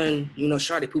 I'm done. You know,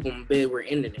 shawty poop on my bed, we're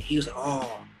ending it. He was like,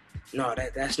 oh, no,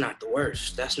 that's not the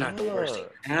worst. That's not the worst thing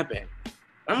that happened.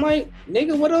 I'm like,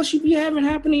 nigga, what else you be having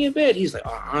happen in your bed? He's like,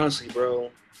 oh, honestly, bro,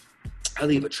 I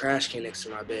leave a trash can next to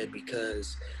my bed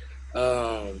because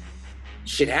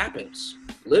shit happens,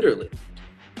 literally.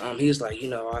 He's like, you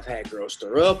know, I've had girls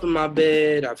throw up in my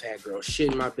bed. I've had girls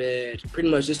shit in my bed. Pretty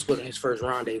much this wasn't his first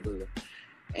rendezvous.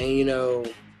 And, you know,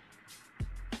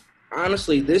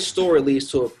 honestly, this story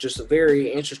leads to just a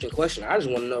very interesting question. I just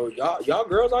want to know, y'all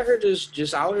girls out here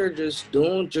just out here just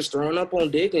throwing up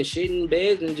on dick and shit in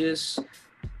beds and just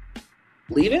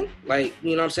leaving? Like,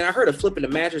 you know what I'm saying? I heard of flipping the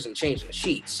mattress and changing the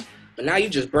sheets. But now you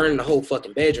just burning the whole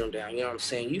fucking bedroom down. You know what I'm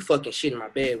saying? You fucking shit in my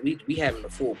bed. We having a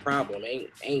full problem.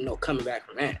 Ain't no coming back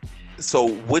from that.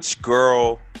 So which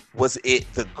girl was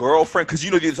it? The girlfriend? Because,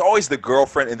 you know, there's always the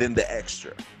girlfriend and then the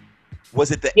extra.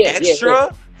 Was it the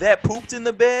extra that pooped in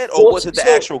the bed, or was it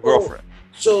the actual girlfriend?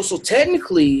 So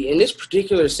technically, in this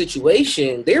particular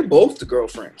situation, they're both the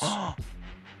girlfriends.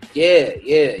 Yeah.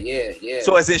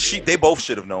 So as in they both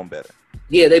should have known better.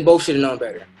 Yeah, they both should have known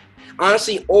better.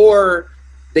 Honestly, or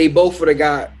they both would have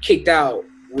got kicked out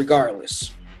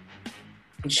regardless.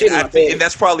 And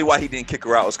that's probably why he didn't kick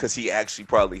her out, was because he actually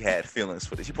probably had feelings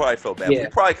for this. He probably felt bad. Yeah. He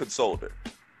probably consoled her.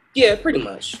 Yeah, pretty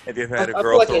much. Have you ever had a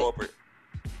girl throw up?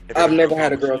 I've never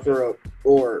had a girl throw up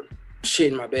or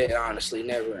shit in my bed, honestly,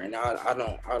 never. And I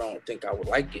don't think I would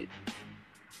like it.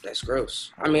 That's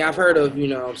gross. I mean, I've heard of, you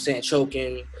know what I'm saying,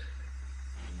 choking,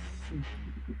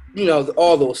 you know,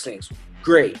 all those things.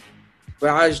 Great.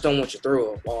 But I just don't want you to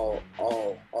throw up all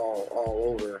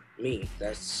over me.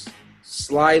 That's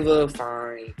saliva,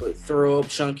 fine, but throw up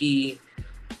chunky,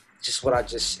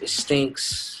 it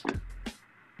stinks.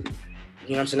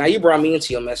 You know what I'm saying? Now you brought me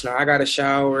into your mess. Now I got a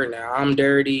shower. Now I'm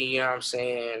dirty. You know what I'm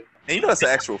saying? And you know that's an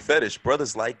actual fetish.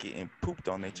 Brothers like getting pooped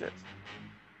on their chest.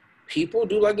 People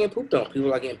do like getting pooped on. People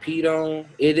like getting peed on.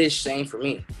 It is same for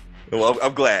me. Well,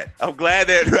 I'm glad. I'm glad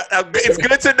that it's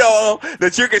good to know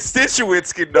that your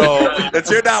constituents can know that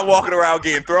you're not walking around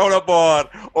getting thrown up on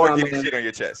or getting shit on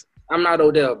your chest. I'm not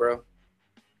Odell, bro.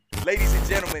 Ladies and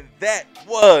gentlemen, that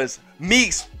was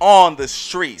Meeks on the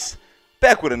Streets.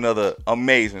 Back with another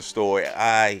amazing story.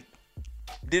 I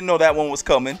didn't know that one was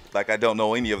coming. Like, I don't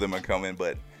know any of them are coming,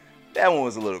 but that one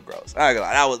was a little gross. I ain't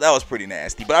gonna lie, that was pretty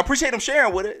nasty. But I appreciate him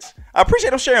sharing with us.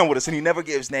 And he never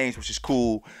gives names, which is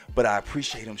cool. But I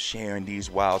appreciate him sharing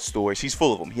these wild stories. He's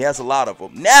full of them. He has a lot of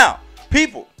them. Now,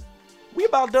 people, we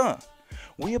about done.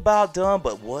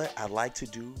 But what I like to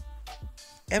do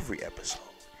every episode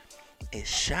is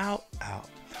shout out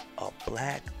a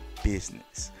black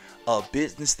business. A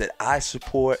business that I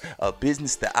support, a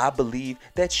business that I believe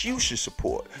that you should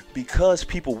support. Because,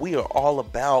 people, we are all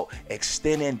about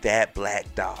extending that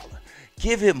black dollar.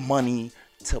 Giving money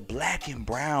to black and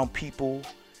brown people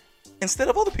instead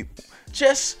of other people.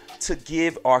 Just to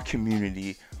give our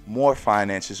community more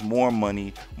finances, more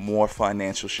money, more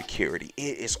financial security.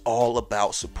 It is all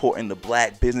about supporting the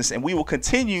black business, and we will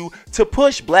continue to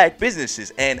push black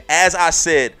businesses. And as I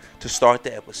said to start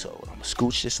the episode, I'm going to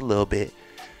scooch just a little bit.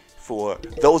 For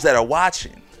those that are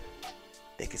watching,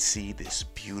 they can see this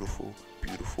beautiful,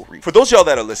 beautiful wreath. For those of y'all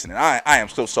that are listening, I am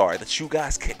so sorry that you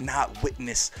guys could not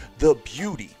witness the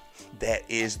beauty that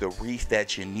is the wreath that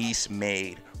Janice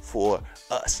made for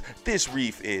us. This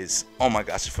wreath is, oh my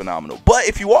gosh, phenomenal. But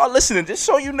if you are listening, just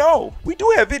so you know, we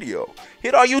do have video.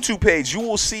 Hit our YouTube page. You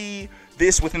will see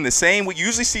this within the same week. You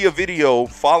usually see a video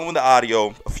following the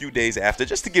audio a few days after,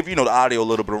 just to give, you know, the audio a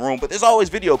little bit of room. But there's always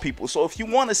video, people. So if you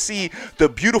want to see the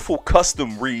beautiful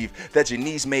custom wreath that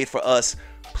Janice made for us,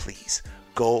 please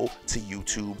go to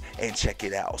YouTube and check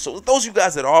it out. So those of you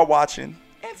guys that are watching,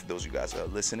 and for those of you guys that are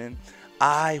listening,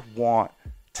 I want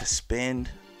to spend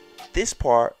this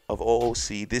part of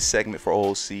OOC, this segment for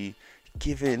OOC,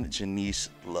 giving Janice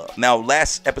love. Now,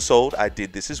 last episode, I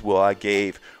did this as well. I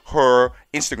gave her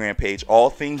Instagram page, All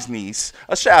Things Niece,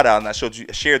 a shout out, and I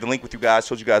shared the link with you guys,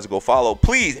 told you guys to go follow.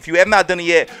 Please, if you have not done it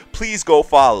yet, please go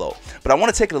follow. But I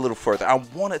want to take it a little further. I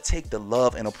want to take the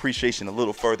love and appreciation a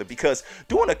little further, because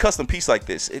doing a custom piece like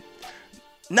this,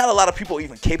 not a lot of people are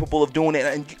even capable of doing it,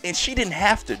 and she didn't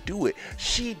have to do it.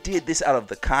 She did this out of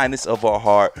the kindness of her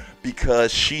heart,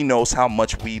 because she knows how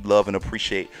much we love and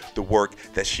appreciate the work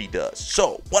that she does.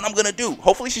 So what I'm gonna do,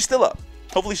 hopefully she's still up,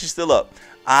 Hopefully she's still up.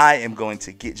 I am going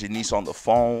to get Janice on the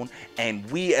phone, and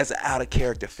we as an Out of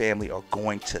Character family are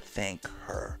going to thank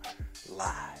her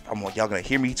live. Y'all gonna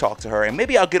hear me talk to her, and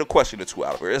maybe I'll get a question or two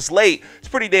out of her. It's late. It's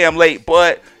pretty damn late,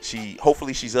 but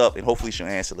hopefully she's up, and hopefully she'll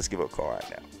answer. Let's give her a call right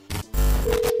now.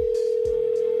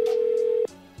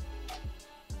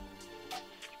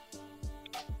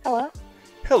 Hello?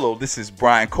 Hello, this is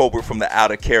Brian Colbert from the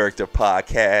Out of Character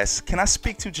podcast. Can I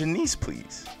speak to Janice,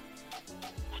 please?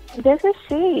 This is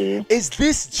she. Is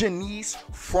this Janice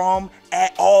from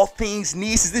At All Things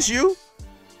Niece? Is this you?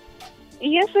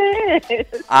 Yes, it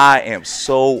is. I am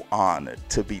so honored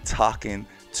to be talking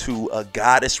to a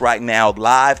goddess right now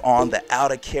live on the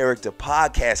Out of Character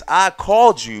podcast. I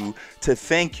called you to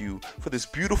thank you for this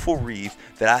beautiful wreath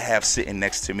that I have sitting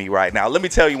next to me right now. Let me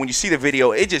tell you, when you see the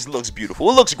video, it just looks beautiful.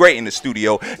 It looks great in the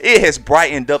studio. It has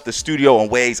brightened up the studio in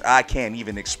ways I can't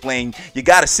even explain. You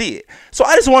got to see it. So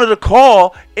I just wanted to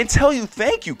call and tell you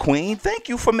thank you, Queen. Thank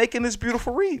you for making this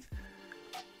beautiful wreath.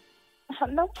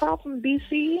 No problem,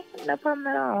 BC. No problem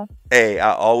at all. Hey,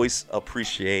 I always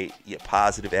appreciate your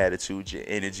positive attitude, your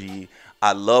energy.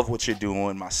 I love what you're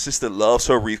doing. My sister loves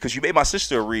her wreath because you made my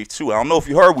sister a wreath too. I don't know if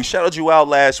you heard, we shouted you out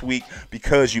last week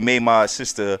because you made my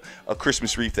sister a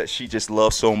Christmas wreath that she just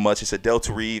loves so much. It's a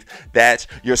Delta wreath. That's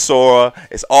your Sora.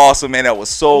 It's awesome, man. That was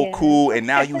so cool. And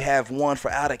now you have one for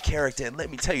Out of Character. And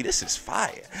let me tell you, this is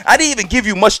fire. I didn't even give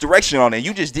you much direction on it.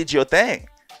 You just did your thing.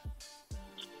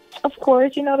 Of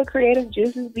course, the creative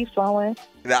juices be flowing.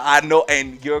 Now, I know,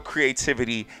 and your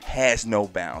creativity has no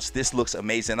bounds. This looks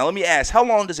amazing. Now, let me ask, how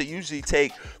long does it usually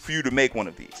take for you to make one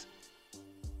of these?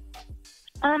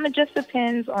 It just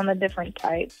depends on the different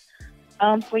types.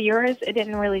 For yours, it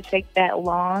didn't really take that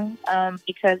long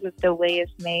because of the way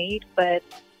it's made, but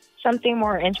something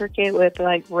more intricate with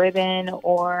like ribbon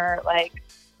or like,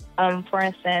 for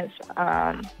instance,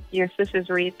 your sister's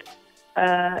wreath,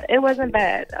 it wasn't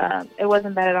bad. It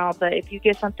wasn't bad at all. But if you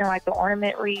get something like the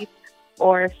ornament wreath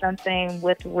or something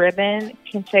with ribbon,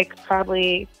 can take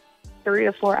probably 3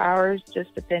 to 4 hours,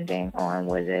 just depending on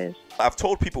what it is. I've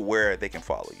told people where they can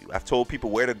follow you. I've told people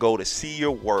where to go to see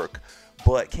your work.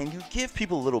 But can you give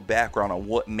people a little background on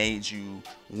what made you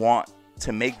want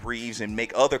to make wreaths and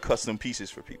make other custom pieces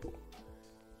for people?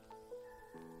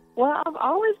 Well, I've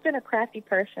always been a crafty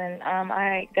person.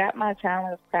 I got my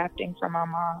talent of crafting from my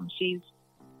mom. She's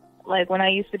like, when I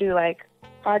used to do like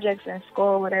projects in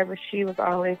school, whatever, she was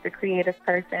always the creative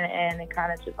person, and it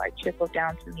kind of just like trickled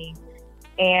down to me.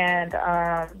 And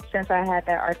since I had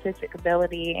that artistic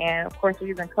ability, and of course,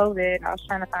 even COVID, I was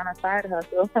trying to find a side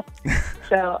hustle.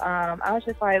 So I was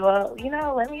just like, well,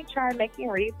 let me try making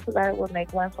wreaths because I would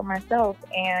make one for myself.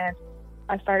 And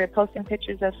I started posting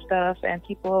pictures of stuff, and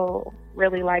people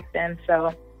really liked them.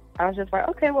 So I was just like,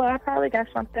 okay, well, I probably got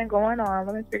something going on.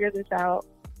 Let me figure this out.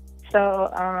 So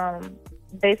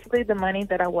basically, the money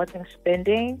that I wasn't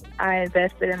spending, I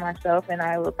invested in myself, and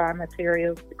I would buy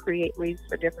materials to create wreaths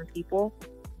for different people.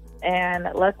 And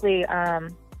luckily,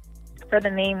 for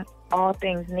the name All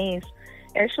Things Niece,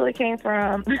 it actually came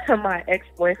from my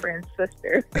ex-boyfriend's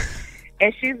sister.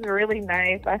 And she's really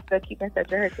nice. I still keep in touch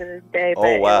with her to this day. But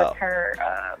it was her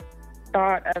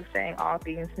thought of saying All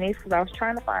Things Niece, because I was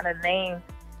trying to find a name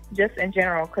just in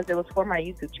general, because it was for my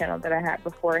YouTube channel that I had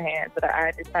beforehand. But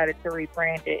I decided to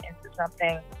rebrand it into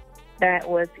something that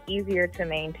was easier to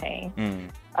maintain.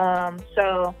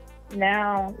 So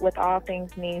now with All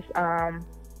Things Niece, I'm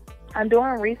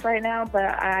doing wreaths right now,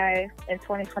 but in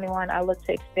 2021, I look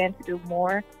to expand to do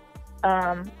more.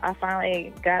 I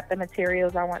finally got the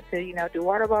materials I want to, do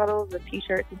water bottles and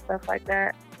t-shirts and stuff like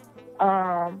that,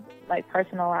 like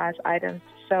personalized items.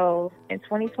 So in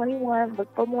 2021, look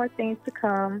for more things to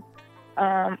come.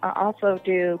 I also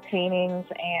do paintings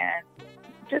and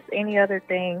just any other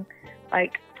thing.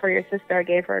 Like for your sister, I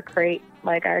gave her a crate.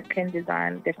 Like I can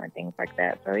design different things like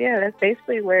that. So yeah, that's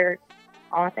basically where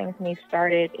All Things Niece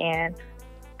started. And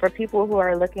for people who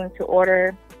are looking to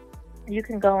order, you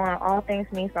can go on All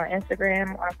Things Niece on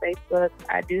Instagram, on Facebook.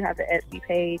 I do have the Etsy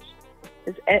page.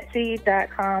 It's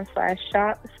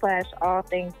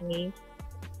etsy.com/shop/allthingsniece.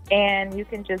 And you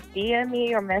can just DM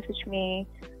me or message me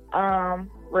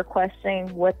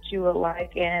requesting what you would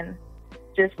like, and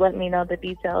just let me know the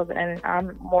details, and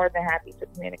I'm more than happy to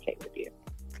communicate with you.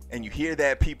 And you hear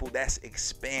that, people? That's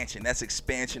expansion. That's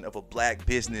expansion of a black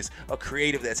business, a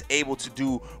creative that's able to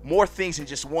do more things than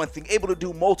just one thing, able to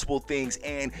do multiple things,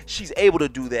 and she's able to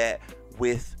do that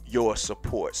with your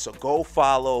support. So go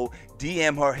follow,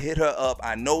 DM her, hit her up.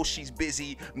 I know she's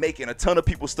busy making a ton of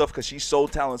people's stuff because she's so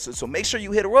talented. So make sure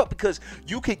you hit her up, because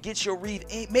you could get your wreath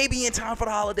maybe in time for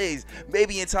the holidays.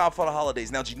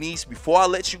 Now, Janice, before I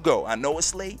let you go, I know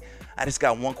it's late. I just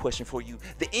got one question for you.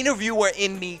 The interviewer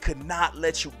in me could not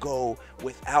let you go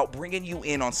without bringing you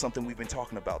in on something we've been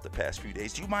talking about the past few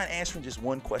days. Do you mind answering just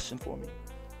one question for me?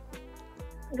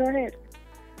 Go ahead.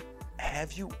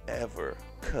 Have you ever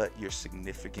cut your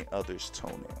significant other's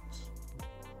toenails?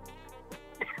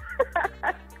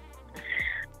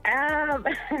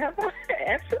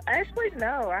 Actually,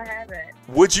 no, I haven't.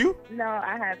 Would you? No,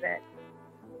 I haven't.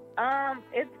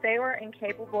 If they were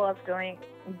incapable of doing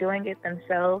it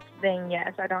themselves, then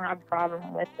yes, I don't have a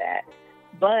problem with that.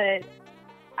 But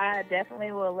I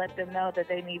definitely will let them know that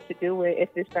they need to do it if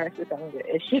it starts becoming an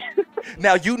issue.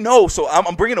 Now, so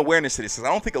I'm bringing awareness to this because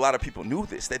I don't think a lot of people knew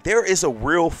this, that there is a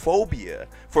real phobia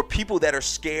for people that are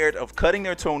scared of cutting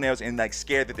their toenails and like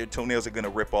scared that their toenails are going to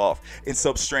rip off in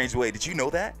some strange way. Did you know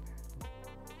that?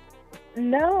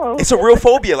 No. It's a real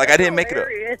phobia. Like, I didn't make it up.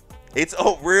 Hilarious. It's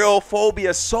a real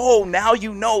phobia. So now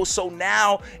you know. So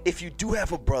now if you do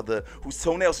have a brother whose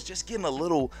toenails are just getting a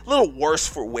little worse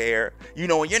for wear, you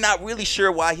know, and you're not really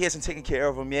sure why he hasn't taken care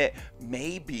of them yet,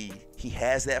 maybe he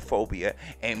has that phobia,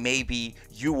 and maybe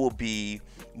you will be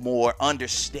more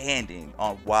understanding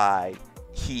on why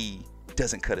he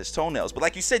doesn't cut his toenails. But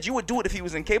like you said, you would do it if he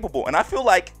was incapable. And I feel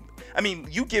like, I mean,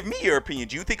 you give me your opinion.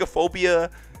 Do you think a phobia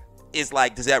is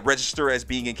like, does that register as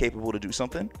being incapable to do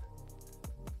something?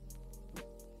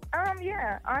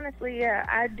 Yeah, honestly, yeah,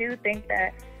 I do think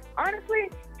that. Honestly,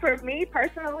 for me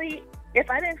personally, if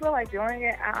I didn't feel like doing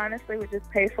it, I honestly would just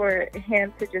pay for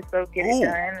him to just go get it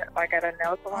done, like at a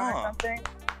nail salon or something.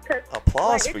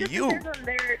 Applause like, for it just you. depends on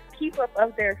their keep up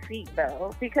of their feet,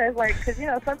 though, because you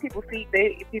know, some people's feet,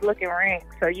 they be looking rank,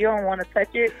 so you don't want to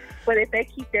touch it. But if they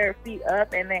keep their feet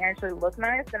up and they actually look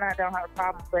nice, then I don't have a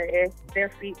problem. But if their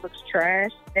feet looks trash,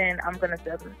 then I'm gonna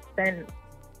send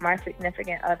my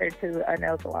significant other to a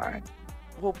nail salon.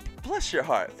 Well, bless your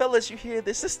heart. Fellas, you hear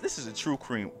this? This is a true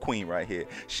queen right here.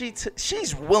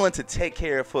 She's willing to take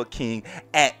care of her king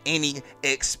at any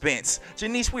expense.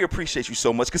 Janice, we appreciate you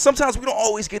so much because sometimes we don't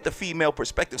always get the female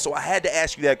perspective. So I had to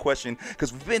ask you that question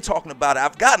because we've been talking about it.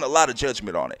 I've gotten a lot of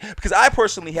judgment on it because I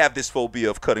personally have this phobia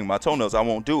of cutting my toenails. I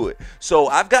won't do it. So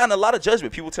I've gotten a lot of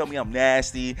judgment. People tell me I'm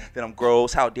nasty, that I'm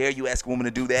gross. How dare you ask a woman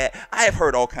to do that? I have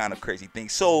heard all kind of crazy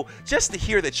things. So just to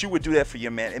hear that you would do that for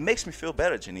your man, it makes me feel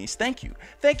better, Janice. Thank you.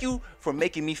 Thank you for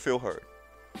making me feel heard.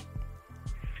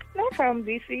 No problem,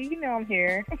 DC. You know I'm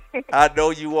here. I know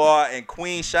you are. And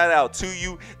Queen, shout out to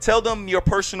you. Tell them your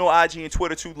personal IG and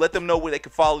Twitter too. Let them know where they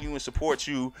can follow you and support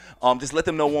you. Just let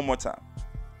them know one more time.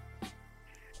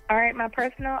 All right, my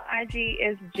personal IG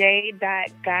is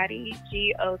j.gotti,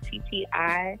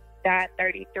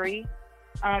 GOTTI.33.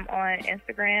 On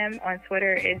Instagram, on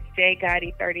Twitter is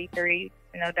jgotti33,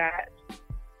 no dots.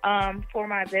 For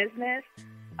my business,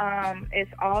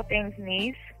 it's All Things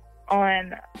Niece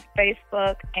on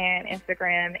Facebook and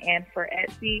Instagram, and for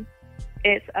Etsy,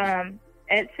 it's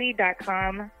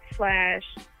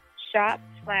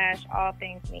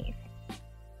etsy.com/shop/allthingsniece.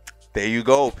 There you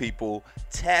go, people.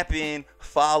 Tap in,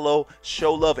 follow,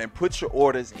 show love, and put your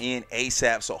orders in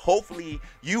ASAP. So hopefully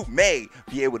you may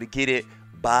be able to get it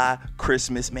by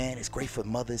Christmas. Man, it's great for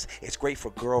mothers. It's great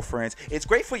for girlfriends. It's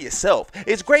great for yourself.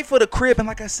 It's great for the crib. And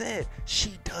like I said,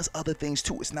 she does other things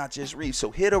too. It's not just Reeves. So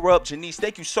hit her up. Janice,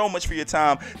 thank you so much for your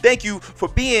time. Thank you for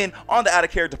being on the Out of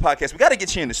Character podcast. We got to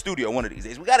get you in the studio one of these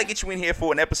days. We got to get you in here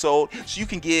for an episode so you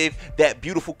can give that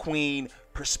beautiful queen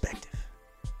perspective.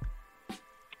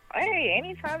 Hey,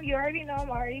 anytime. You already know I'm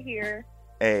already here.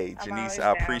 Hey, Janice,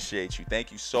 I appreciate you.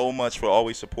 Thank you so much for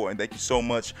always supporting. Thank you so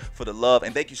much for the love.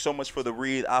 And thank you so much for the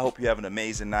read. I hope you have an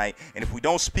amazing night. And if we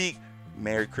don't speak,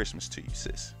 Merry Christmas to you,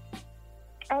 sis.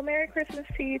 Oh, Merry Christmas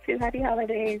to you, too. Happy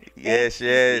holidays. Yes.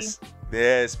 Yes,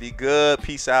 be good.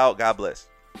 Peace out. God bless.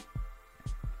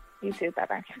 You too.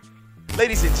 Bye-bye.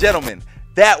 Ladies and gentlemen,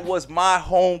 that was my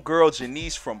homegirl,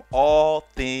 Janice from All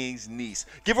Things Niece.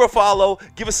 Give her a follow.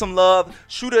 Give her some love.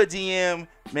 Shoot her a DM.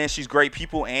 Man, she's great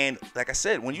people. And like I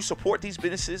said, when you support these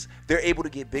businesses, they're able to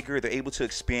get bigger. They're able to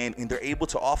expand. And they're able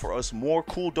to offer us more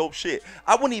cool, dope shit.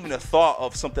 I wouldn't even have thought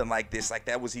of something like this, like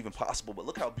that was even possible. But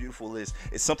look how beautiful it is.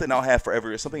 It's something I'll have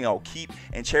forever. It's something I'll keep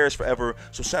and cherish forever.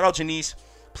 So shout out Janice.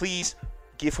 Please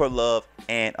give her love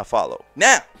and a follow.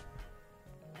 Now,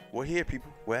 we're here,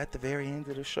 people. We're at the very end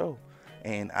of the show.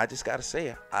 And I just got to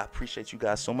say, I appreciate you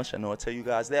guys so much. I know I tell you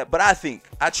guys that. But I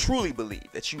truly believe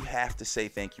that you have to say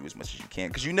thank you as much as you can.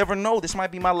 Because you never know. This might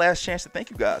be my last chance to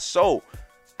thank you guys. So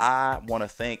I want to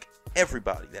thank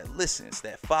everybody that listens,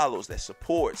 that follows, that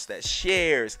supports, that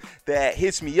shares, that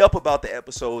hits me up about the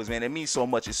episodes, man. It means so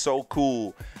much. It's so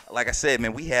cool. Like I said,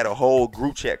 man, we had a whole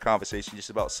group chat conversation just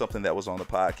about something that was on the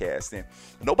podcast, and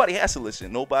nobody has to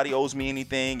listen. Nobody owes me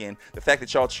anything, and the fact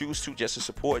that y'all choose to just to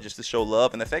support, just to show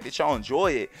love, and the fact that y'all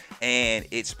enjoy it and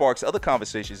it sparks other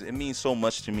conversations, it means so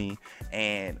much to me.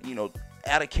 And, you know,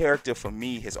 Out of Character for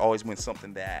me has always been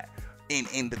something that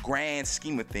in the grand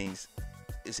scheme of things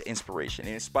is inspiration.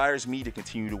 It inspires me to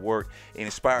continue to work. It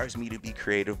inspires me to be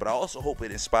creative, but I also hope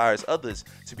it inspires others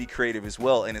to be creative as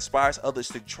well, and inspires others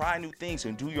to try new things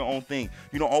and do your own thing.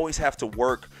 You don't always have to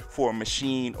work for a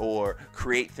machine or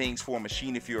create things for a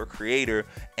machine if you're a creator,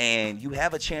 and you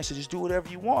have a chance to just do whatever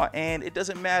you want. And it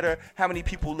doesn't matter how many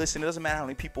people listen. It doesn't matter how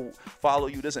many people follow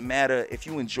you. It doesn't matter if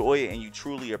you enjoy it and you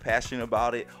truly are passionate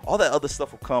about it. All that other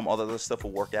stuff will come. All that other stuff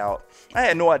will work out. I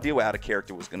had no idea what Out of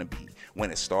Character was going to be when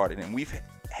it started, and we've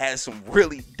had some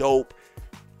really dope,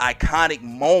 iconic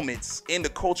moments in the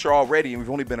culture already, and we've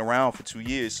only been around for 2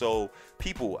 years. So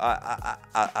people,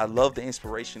 I love the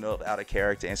inspiration of Out of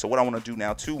Character. And so what I want to do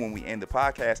now too when we end the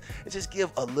podcast is just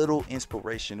give a little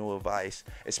inspirational advice,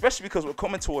 especially because we're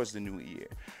coming towards the new year.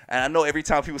 And I know every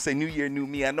time people say new year, new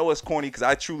me, I know it's corny, because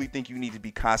I truly think you need to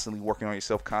be constantly working on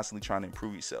yourself, constantly trying to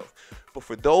improve yourself. But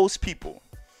for those people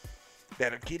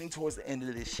that are getting towards the end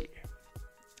of this year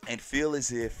and feel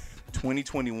as if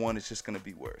 2021 is just going to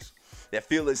be worse, that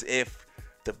feel as if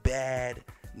the bad,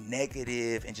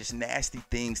 negative, and just nasty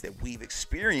things that we've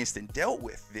experienced and dealt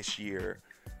with this year,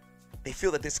 they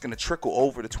feel that this is going to trickle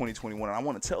over to 2021. And I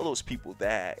want to tell those people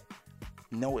that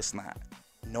no, it's not.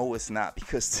 No, it's not.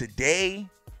 Because today,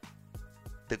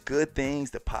 the good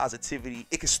things, the positivity,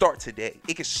 it can start today.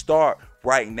 It can start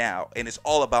right now. And it's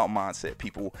all about mindset,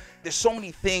 people. There's so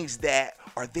many things that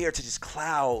are there to just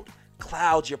cloud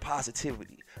your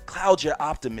positivity, cloud your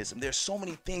optimism. There's so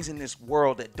many things in this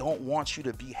world that don't want you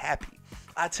to be happy.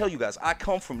 I tell you guys, I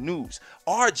come from news.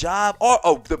 Our job,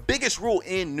 the biggest rule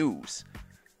in news,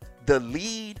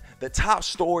 the top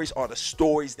stories are the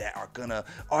stories that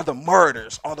are the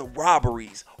murders, are the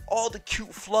robberies, all the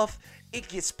cute fluff. It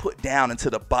gets put down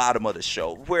into the bottom of the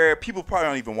show where people probably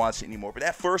don't even watch it anymore. But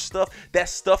that first stuff, that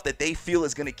stuff that they feel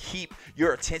is going to keep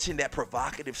your attention, that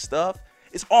provocative stuff,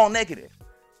 it's all negative.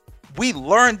 We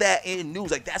learned that in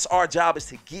news. Like, that's our job, is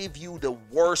to give you the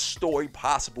worst story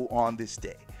possible on this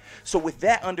day. So with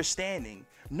that understanding,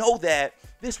 know that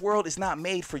this world is not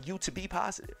made for you to be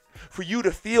positive, for you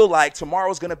to feel like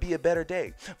tomorrow's going to be a better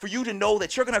day, for you to know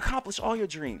that you're going to accomplish all your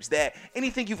dreams, that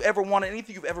anything you've ever wanted,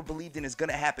 anything you've ever believed in is going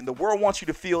to happen. The world wants you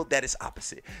to feel that it's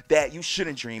opposite, that you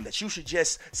shouldn't dream, that you should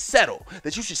just settle,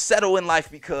 that you should settle in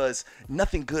life because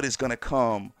nothing good is going to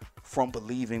come from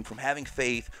believing, from having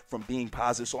faith, from being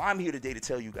positive. So I'm here today to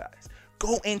tell you guys,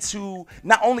 go into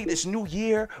not only this new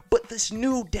year, but this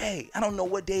new day. I don't know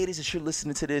what day it is that you're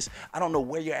listening to this. I don't know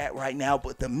where you're at right now,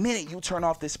 but the minute you turn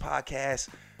off this podcast,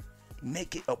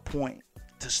 make it a point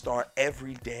to start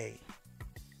every day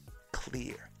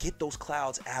clear. Get those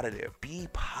clouds out of there. Be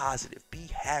positive. Be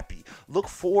happy. Look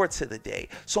forward to the day.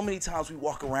 So many times we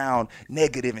walk around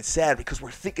negative and sad because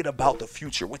we're thinking about the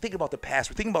future. We're thinking about the past.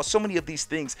 We're thinking about so many of these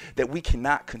things that we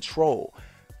cannot control.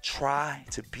 Try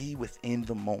to be within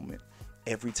the moment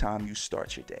every time you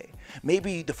start your day.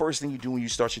 Maybe the first thing you do when you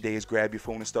start your day is grab your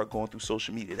phone and start going through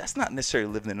social media. That's not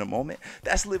necessarily living in the moment.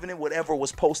 That's living in whatever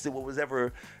was posted, what was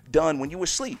ever done when you were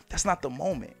asleep. That's not the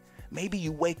moment. Maybe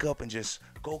you wake up and just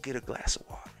go get a glass of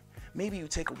water. Maybe you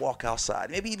take a walk outside.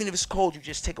 Maybe even if it's cold, you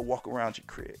just take a walk around your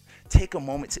crib. Take a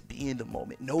moment to be in the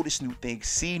moment. Notice new things.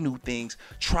 See new things.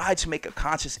 Try to make a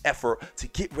conscious effort to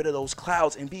get rid of those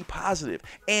clouds and be positive.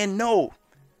 And know,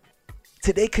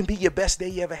 today can be your best day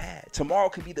you ever had. Tomorrow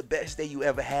can be the best day you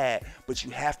ever had. But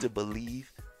you have to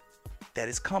believe that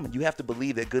it's coming. You have to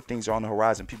believe that good things are on the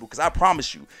horizon, people. Because I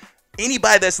promise you,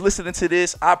 anybody that's listening to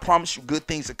this, I promise you good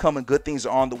things are coming, good things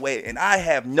are on the way. And I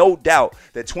have no doubt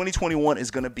that 2021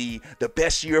 is going to be the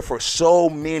best year for so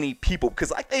many people.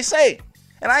 Because like they say,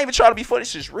 and I ain't even try to be funny,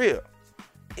 it's just real.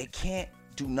 It can't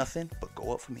do nothing but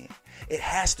go up from here. It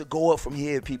has to go up from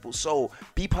here, people. So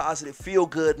be positive, feel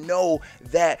good, know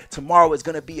that tomorrow is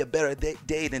going to be a better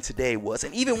day than today was.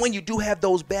 And even when you do have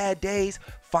those bad days,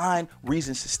 find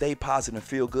reasons to stay positive and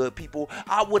feel good, people.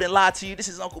 I wouldn't lie to you. This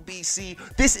is Uncle BC.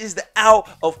 This is the Out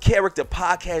of Character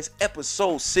Podcast,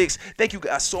 episode 6. Thank you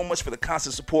guys so much for the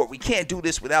constant support. We can't do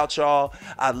this without y'all.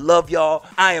 I love y'all.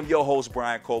 I am your host,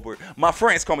 Brian Colbert. My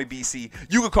friends call me BC.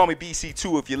 You can call me BC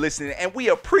too if you're listening. And we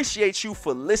appreciate you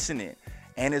for listening.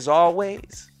 And as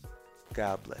always,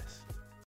 God bless.